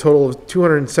reported a total of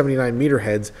 279 meter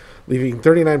heads, leaving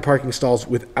 39 parking stalls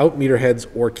without meter heads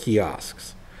or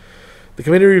kiosks. The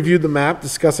committee reviewed the map,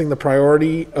 discussing the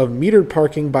priority of metered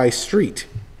parking by street.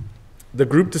 The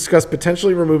group discussed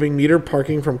potentially removing metered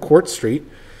parking from Court Street,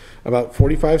 about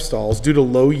 45 stalls, due to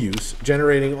low use,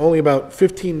 generating only about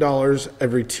 $15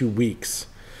 every 2 weeks.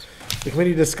 The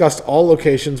committee discussed all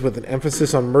locations with an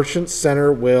emphasis on Merchants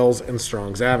Center, Wales, and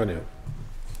Strongs Avenue.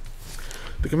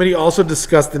 The committee also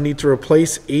discussed the need to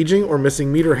replace aging or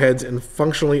missing meter heads and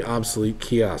functionally obsolete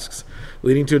kiosks,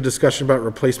 leading to a discussion about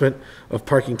replacement of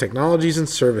parking technologies and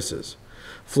services.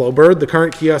 Flowbird, the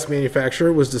current kiosk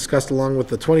manufacturer, was discussed along with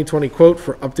the 2020 quote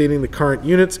for updating the current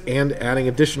units and adding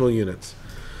additional units.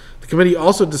 The committee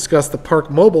also discussed the Park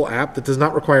mobile app that does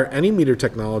not require any meter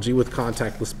technology with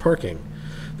contactless parking.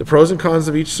 The pros and cons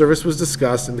of each service was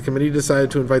discussed, and the committee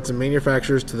decided to invite some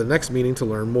manufacturers to the next meeting to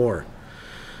learn more.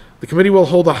 The committee will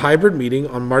hold a hybrid meeting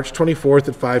on March 24th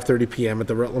at 5:30 p.m. at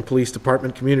the Rutland Police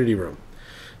Department Community Room.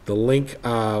 The link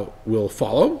will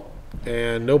follow,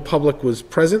 and no public was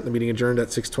present. The meeting adjourned at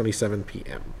 6:27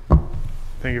 p.m.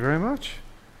 Thank you very much.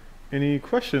 Any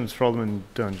questions for Alderman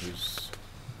Dunges?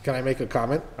 Can I make a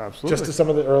comment? Absolutely. Just to some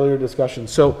of the earlier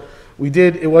discussions. So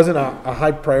it wasn't a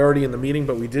high priority in the meeting,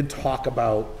 but we did talk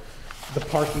about the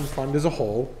parking fund as a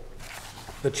whole,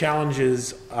 the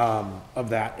challenges of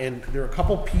that, and there are a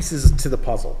couple pieces to the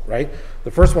puzzle, right?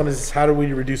 The first one is, how do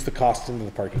we reduce the cost into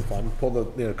the parking fund, pull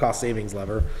the cost savings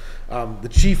lever? The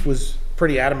chief was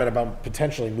pretty adamant about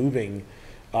potentially moving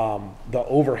the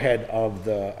overhead of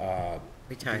the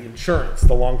insurance,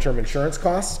 the long-term insurance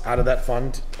costs out of that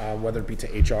fund, whether it be to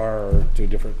HR or to a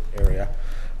different area.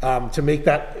 to make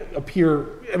that appear,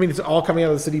 I mean, it's all coming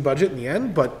out of the city budget in the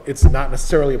end, but it's not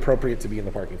necessarily appropriate to be in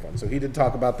the parking fund. So he did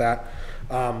talk about that,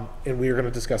 and we are going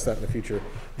to discuss that in the future.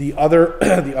 The other,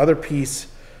 the other piece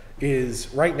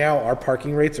is right now our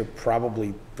parking rates are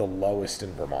probably the lowest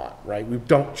in Vermont, right? We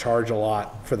don't charge a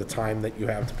lot for the time that you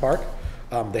have to park.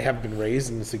 They have been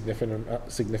raised in a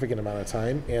significant amount of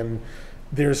time, and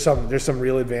there's some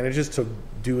real advantages to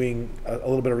doing a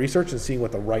little bit of research and seeing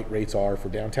what the right rates are for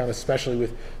downtown, especially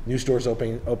with new stores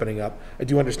opening up. I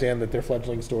do understand that they're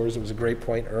fledgling stores. It was a great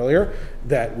point earlier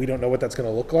that we don't know what that's going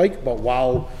to look like, but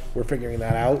while we're figuring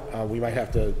that out, we might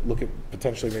have to look at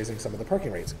potentially raising some of the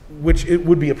parking rates, which it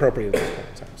would be appropriate at this point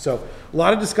in time. So a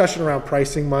lot of discussion around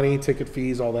pricing, money, ticket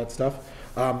fees, all that stuff.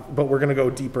 But we're going to go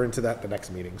deeper into that the next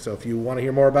meeting. So if you want to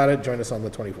hear more about it, join us on the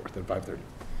 24th at 5:30.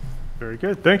 Very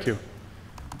good. Thank you.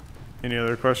 Any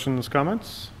other questions,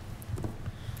 comments?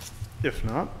 If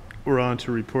not, we're on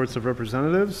to reports of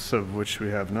representatives, of which we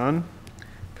have none.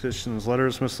 Petitions,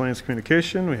 letters, miscellaneous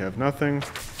communication, we have nothing.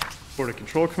 Board of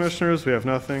Control Commissioners, we have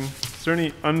nothing. Is there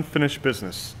any unfinished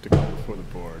business to come before the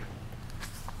board?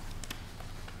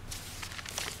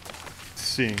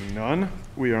 Seeing none,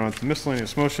 we are on to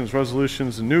miscellaneous motions,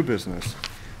 resolutions, and new business.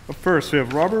 But first, we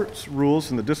have Robert's Rules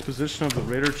and the disposition of the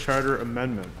Raider Charter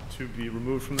Amendment to be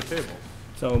removed from the table.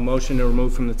 So motion to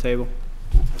remove from the table.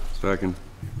 Second.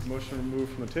 Motion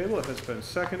removed from the table. It has been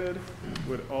seconded.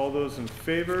 Would all those in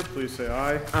favor please say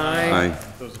aye? Aye.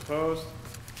 Those opposed?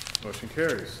 Motion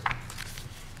carries.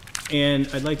 And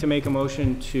I'd like to make a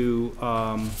motion to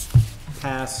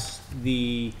pass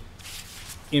the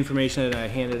information that I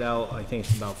handed out, I think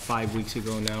it's about 5 weeks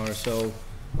ago now or so.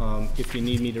 If you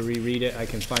need me to reread it, I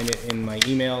can find it in my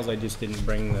emails. I just didn't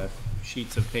bring the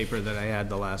sheets of paper that I had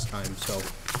the last time, so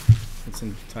it's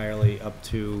entirely up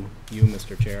to you,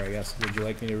 Mr. Chair, I guess. Would you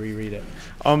like me to reread it?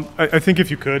 I think if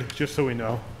you could, just so we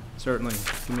know. Certainly.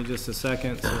 Give me just a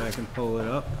second so I can pull it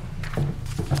up.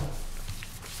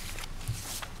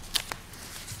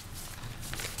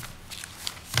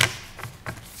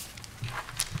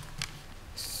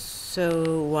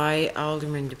 So why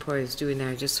Alderman DePoy is doing that,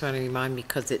 I just want to remind,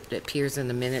 because it appears in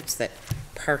the minutes that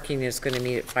parking is going to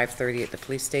meet at 5:30 at the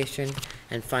police station,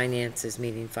 and finance is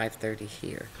meeting 5:30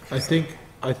 here. I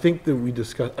think that we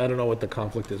discussed, I don't know what the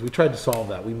conflict is. We tried to solve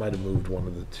that. We might have moved one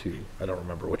of the two. I don't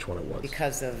remember which one it was.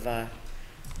 Because of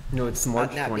No, it's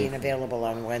March not being 20th. available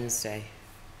on Wednesday.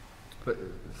 But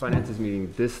finance is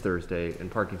meeting this Thursday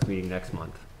and parking's meeting next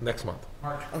month. Next month.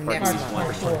 Oh, next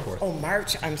month. Oh,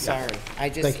 March, I'm sorry.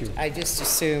 Thank you. I just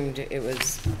assumed it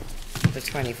was the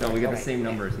 24th. No, we get the Okay. same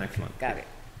numbers next month. Got it.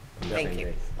 Thank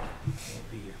you.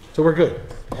 So we're good.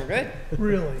 We're good?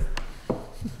 Really?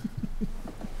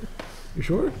 You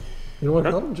sure? You don't want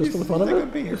to come just for the fun of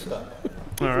it?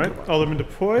 All right. Alderman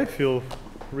DePoy, if you'll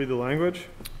read the language.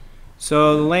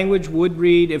 So the language would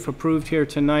read, if approved here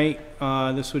tonight,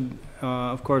 this would,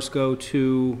 of course, go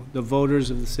to the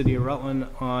voters of the city of Rutland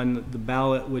on the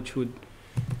ballot, which would,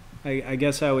 I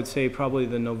guess I would say probably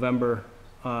the November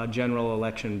general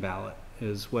election ballot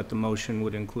is what the motion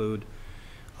would include.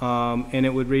 And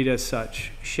it would read as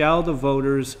such: shall the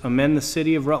voters amend the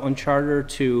City of Rutland Charter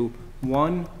to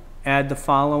 1, add the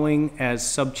following as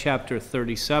subchapter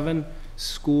 37,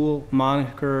 school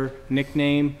moniker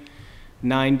nickname,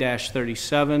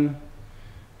 9-37,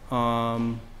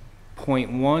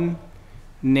 point 1,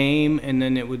 name, and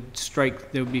then it would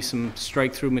strike, there would be some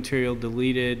strike-through material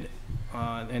deleted,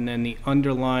 and then the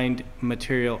underlined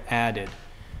material added.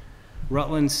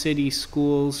 Rutland City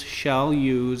Schools shall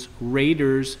use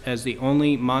Raiders as the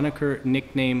only moniker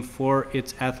nickname for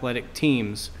its athletic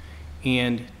teams,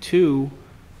 and 2,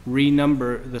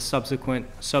 renumber the subsequent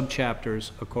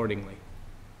subchapters accordingly.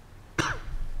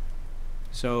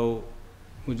 So,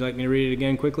 would you like me to read it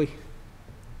again quickly?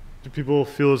 Do people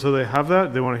feel as though they have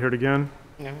that? They want to hear it again?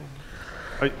 No.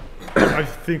 I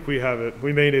think we have it.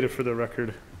 We may need it for the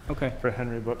record. Okay. For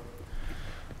Henry, but.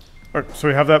 All right, so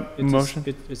we have that motion?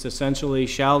 It's essentially,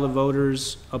 shall the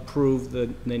voters approve the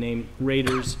name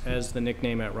Raiders as the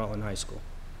nickname at Rutland High School?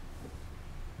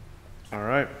 All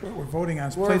right. We're voting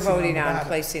on. We're voting on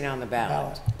placing on the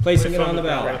ballot. Placing it on the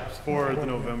ballot. For the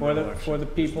November election. For the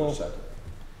people.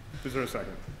 Is there a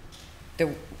second?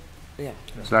 Yeah.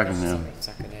 Second, yeah.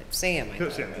 Second it. Sam, I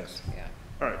thought Sam, it yes. was, yeah.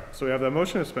 All right, so we have that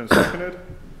motion. It's been seconded.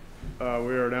 We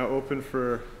are now open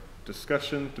for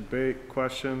discussion, debate,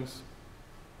 questions.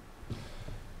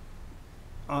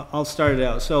 I'll start it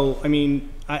out. So, I mean,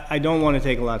 I don't want to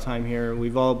take a lot of time here.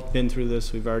 We've all been through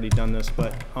this. We've already done this.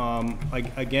 But,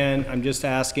 again, I'm just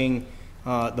asking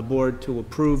the board to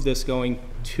approve this going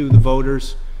to the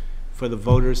voters, for the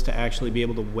voters to actually be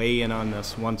able to weigh in on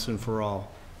this once and for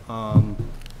all.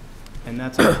 And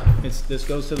that's, this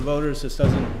goes to the voters. This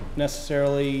doesn't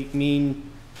necessarily mean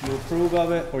you approve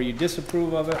of it or you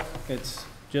disapprove of it. It's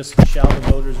just shall the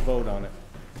voters vote on it.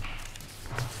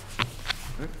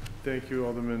 Thank you,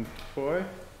 Alderman Foy.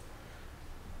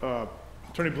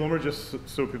 Attorney Bloomer, just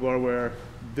so people are aware,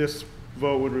 this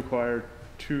vote would require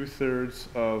 2/3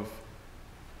 of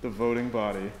the voting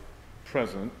body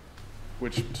present,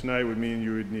 which tonight would mean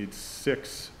you would need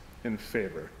 6 in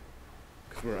favor,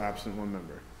 because we're absent 1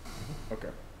 member. Okay,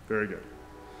 very good.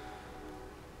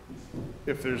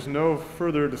 If there's no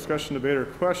further discussion, debate, or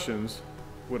questions,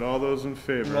 would all those in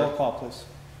favor? Roll call, please.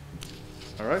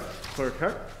 All right, Clerk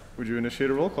Heck, would you initiate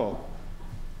a roll call?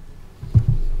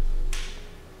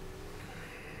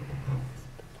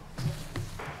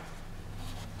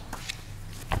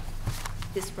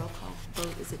 This roll call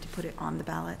vote, is it to put it on the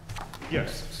ballot?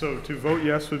 Yes, so to vote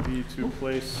yes would be to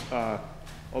place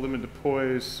Alderman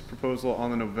DePoy's proposal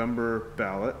on the November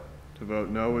ballot. To vote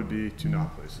no would be to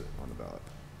not place it on the ballot.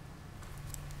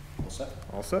 All set?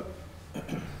 All set?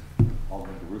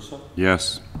 Alderman DeRusso?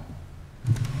 Yes.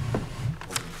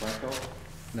 Alderman Franco?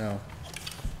 No.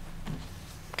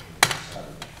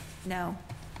 No.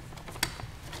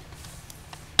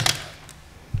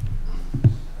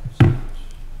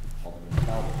 Alderman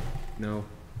Talbot? No.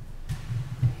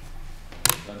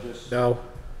 Judges? No.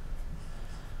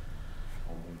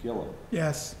 Alderman Gillam?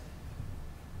 Yes.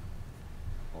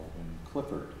 Alderman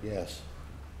Clifford? Yes.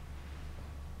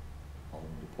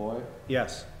 Alderman DePoy?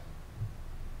 Yes.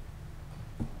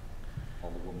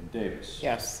 Alderwoman Davis?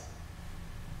 Yes.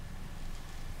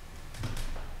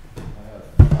 I have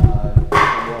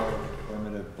 5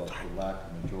 affirmative, but the lack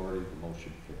of majority, the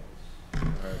motion fails.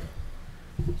 All right.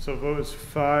 So vote is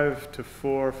 5 to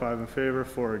 4, 5 in favor,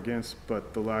 4 against,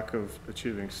 but the lack of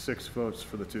achieving 6 votes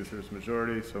for the 2/3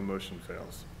 majority, so motion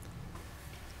fails.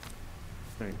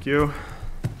 Thank you.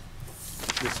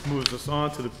 This moves us on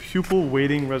to the pupil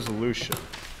weighting resolution.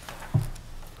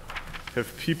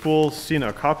 Have people seen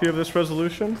a copy of this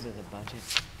resolution? These are the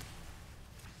budget.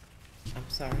 I'm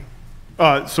sorry.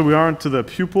 So we are on to the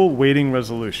pupil weighting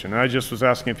resolution. I just was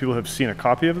asking if people have seen a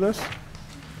copy of this.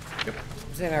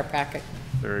 It's in our packet.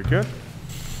 Very good.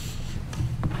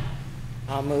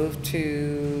 I'll move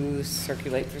to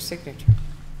circulate for signature.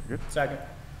 Good. Second. All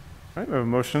right, we have a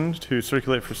motion to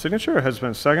circulate for signature. It has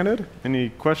been seconded. Any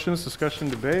questions, discussion,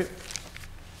 debate?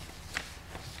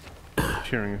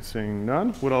 Hearing and seeing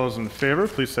none. Would all those in favor,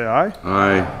 please say aye.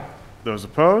 Aye. Those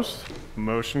opposed,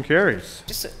 motion carries.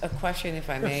 Just a question, if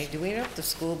I may. Do we know if the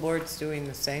school board's doing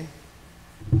the same?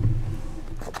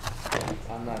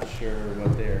 I'm not sure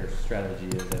what their strategy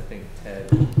is. I think Ted,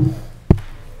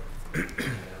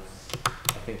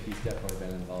 I think he's definitely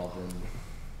been involved in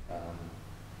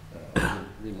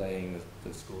relaying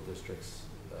the school district's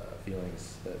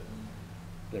feelings that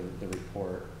the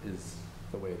report is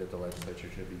the way that the legislature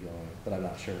should be going, but I'm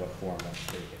not sure what form that's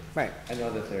taking. Right. I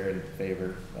know that they're in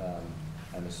favor.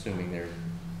 I'm assuming they're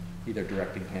either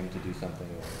directing him to do something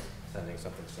or sending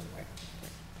something some way.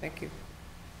 Thank you.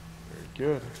 Very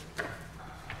good.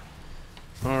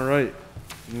 All right.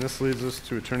 And this leads us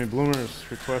to Attorney Bloomer's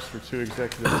request for 2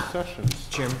 executive sessions.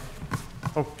 Jim?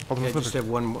 Oh, Alderman I just Clifford. have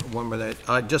one more that,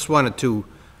 I just wanted to,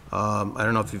 I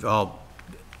don't know if you've all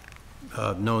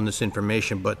known this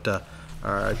information, but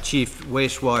our chief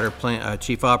wastewater plant,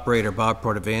 chief operator, Bob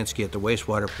Portovansky at the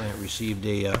wastewater plant received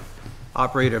a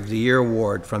Operator of the Year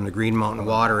award from the Green Mountain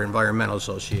Water Environmental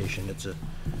Association. It's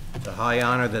a high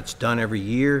honor that's done every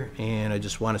year, and I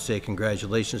just want to say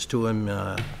congratulations to him.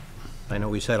 I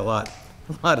know he's had a lot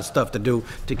of stuff to do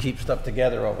to keep stuff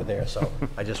together over there, so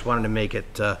I just wanted to make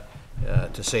it to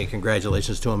say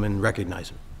congratulations to him and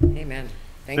recognize him. Amen.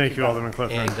 Thank you, Alderman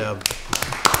Clifford. And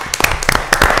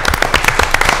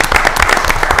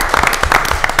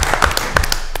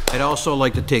I'd also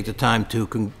like to take the time to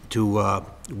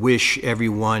wish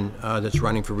everyone that's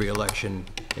running for re-election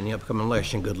in the upcoming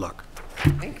election good luck.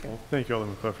 Thank you. Thank you,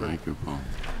 Alderman Clifford. Thank you, Paul.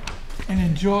 And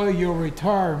enjoy your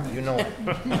retirement. You know it.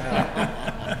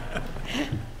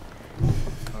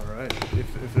 All right.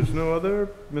 If there's no other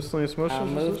miscellaneous motions? I'll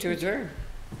move to adjourn.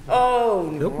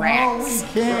 Oh, rats.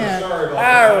 We can't. Oh,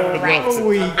 rats.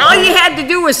 Oh, All you had to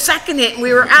do was second it and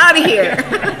we were out of here.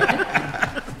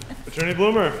 Attorney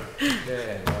Bloomer.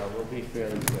 Okay, we'll be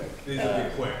fairly quick. These will be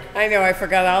quick. I know, I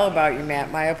forgot all about you, Matt.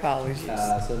 My apologies.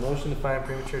 So motion to find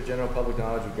premature general public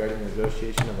knowledge regarding the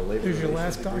negotiation of a labor Here's your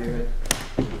relations last agreement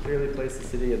would clearly place the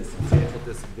city at a substantial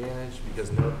disadvantage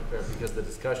because the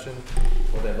discussion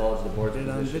will divulge the board's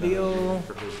position on the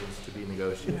provisions to be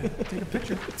negotiated. Take a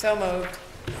picture. So moved.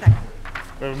 Second.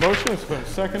 We have a motion, it's been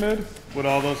seconded. Would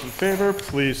all those in favor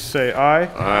please say aye?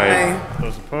 Aye.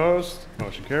 Those opposed,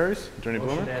 motion carries. Attorney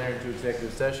Motion Blumer? to enter into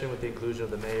executive session with the inclusion of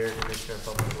the mayor, commissioner of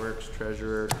public works,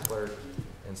 treasurer, clerk,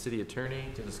 and city attorney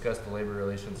to discuss the labor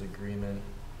relations agreement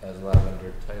as allowed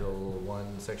under Title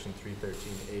 1, Section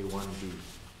 313A1B.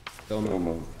 So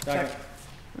moved. We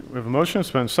have a motion,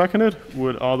 it's been seconded.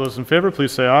 Would all those in favor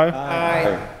please say aye?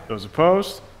 Aye. Those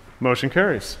opposed, motion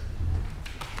carries.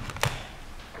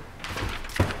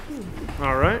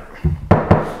 All right.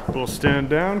 We'll stand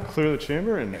down, clear the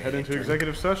chamber, and head into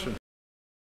executive session.